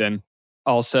often.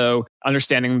 Also,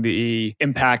 understanding the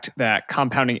impact that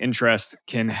compounding interest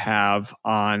can have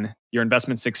on your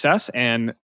investment success,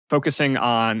 and focusing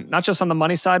on not just on the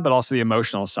money side, but also the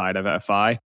emotional side of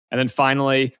FI. And then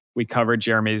finally, we covered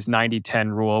Jeremy's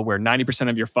 90-10 rule, where 90%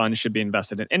 of your funds should be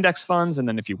invested in index funds. And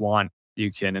then if you want, you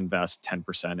can invest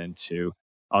 10% into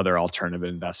other alternative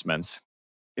investments.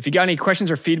 If you got any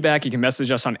questions or feedback, you can message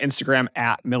us on Instagram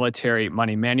at Military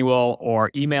Money Manual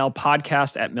or email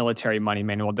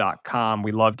podcast@militarymoneymanual.com.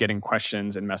 We love getting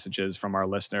questions and messages from our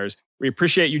listeners. We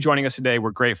appreciate you joining us today.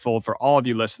 We're grateful for all of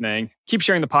you listening. Keep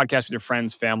sharing the podcast with your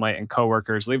friends, family, and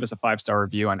coworkers. Leave us a 5-star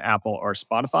review on Apple or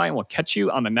Spotify, and we'll catch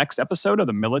you on the next episode of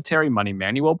the Military Money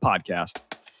Manual podcast.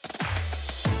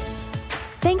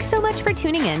 Thanks so much for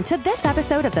tuning in to this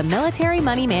episode of the Military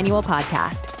Money Manual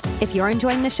podcast. If you're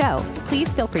enjoying the show,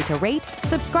 please feel free to rate,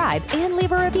 subscribe, and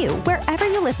leave a review wherever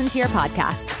you listen to your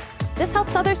podcasts. This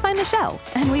helps others find the show,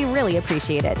 and we really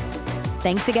appreciate it.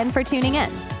 Thanks again for tuning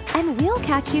in, and we'll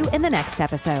catch you in the next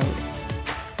episode.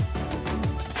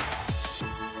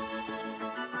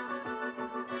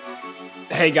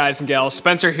 Hey guys and gals,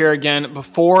 Spencer here again.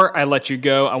 Before I let you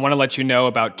go, I want to let you know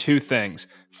about two things.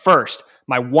 First,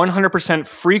 my 100%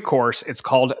 free course. It's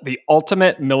called the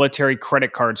Ultimate Military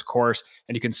Credit Cards course,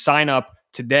 and you can sign up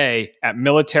today at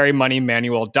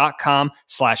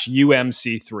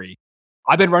militarymoneymanual.com/UMC3.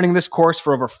 I've been running this course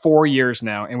for over 4 years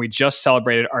now, and we just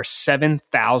celebrated our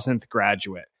 7,000th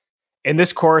graduate. In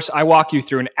this course, I walk you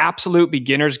through an absolute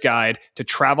beginner's guide to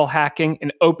travel hacking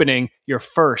and opening your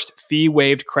first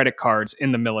fee-waived credit cards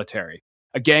in the military.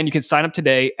 Again, you can sign up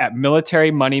today at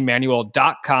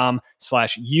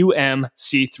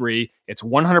militarymoneymanual.com/UMC3. It's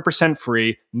 100%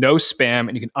 free, no spam,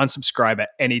 and you can unsubscribe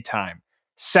at any time.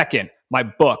 Second, my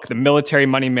book, The Military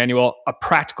Money Manual, A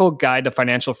Practical Guide to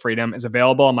Financial Freedom, is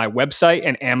available on my website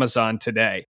and Amazon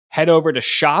today. Head over to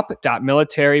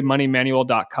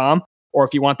shop.militarymoneymanual.com, or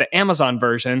if you want the Amazon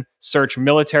version, search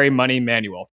Military Money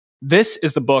Manual. This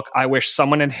is the book I wish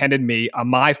someone had handed me on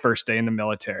my first day in the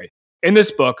military. In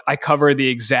this book, I cover the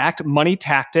exact money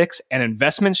tactics and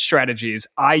investment strategies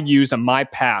I used on my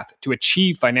path to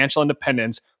achieve financial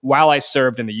independence while I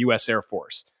served in the U.S. Air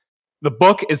Force. The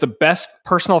book is the best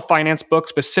personal finance book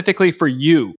specifically for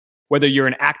you, whether you're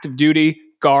an active duty,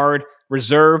 guard,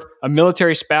 reserve, a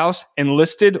military spouse,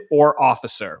 enlisted, or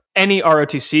officer. Any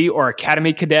ROTC or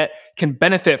Academy cadet can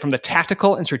benefit from the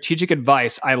tactical and strategic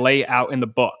advice I lay out in the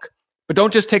book. But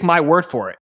don't just take my word for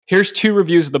it. Here's 2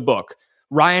 reviews of the book.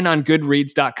 Ryan on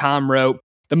Goodreads.com wrote,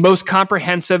 "The most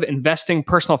comprehensive investing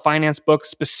personal finance book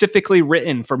specifically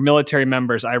written for military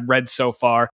members I've read so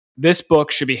far. This book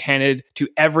should be handed to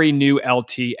every new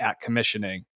LT at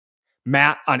commissioning."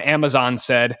 Matt on Amazon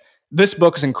said, "This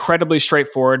book is incredibly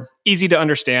straightforward, easy to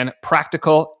understand,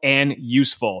 practical, and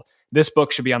useful. This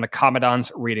book should be on the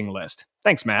Commandant's reading list."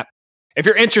 Thanks, Matt. If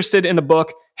you're interested in the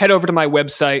book, head over to my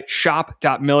website,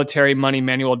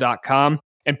 shop.militarymoneymanual.com.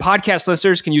 And podcast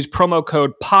listeners can use promo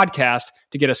code PODCAST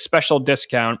to get a special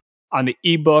discount on the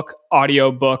ebook,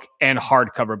 audiobook, and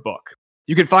hardcover book.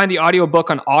 You can find the audiobook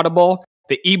on Audible,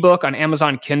 the ebook on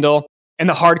Amazon Kindle, and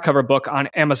the hardcover book on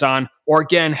Amazon. Or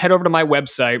again, head over to my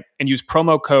website and use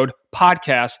promo code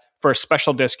PODCAST for a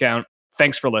special discount.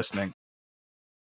 Thanks for listening.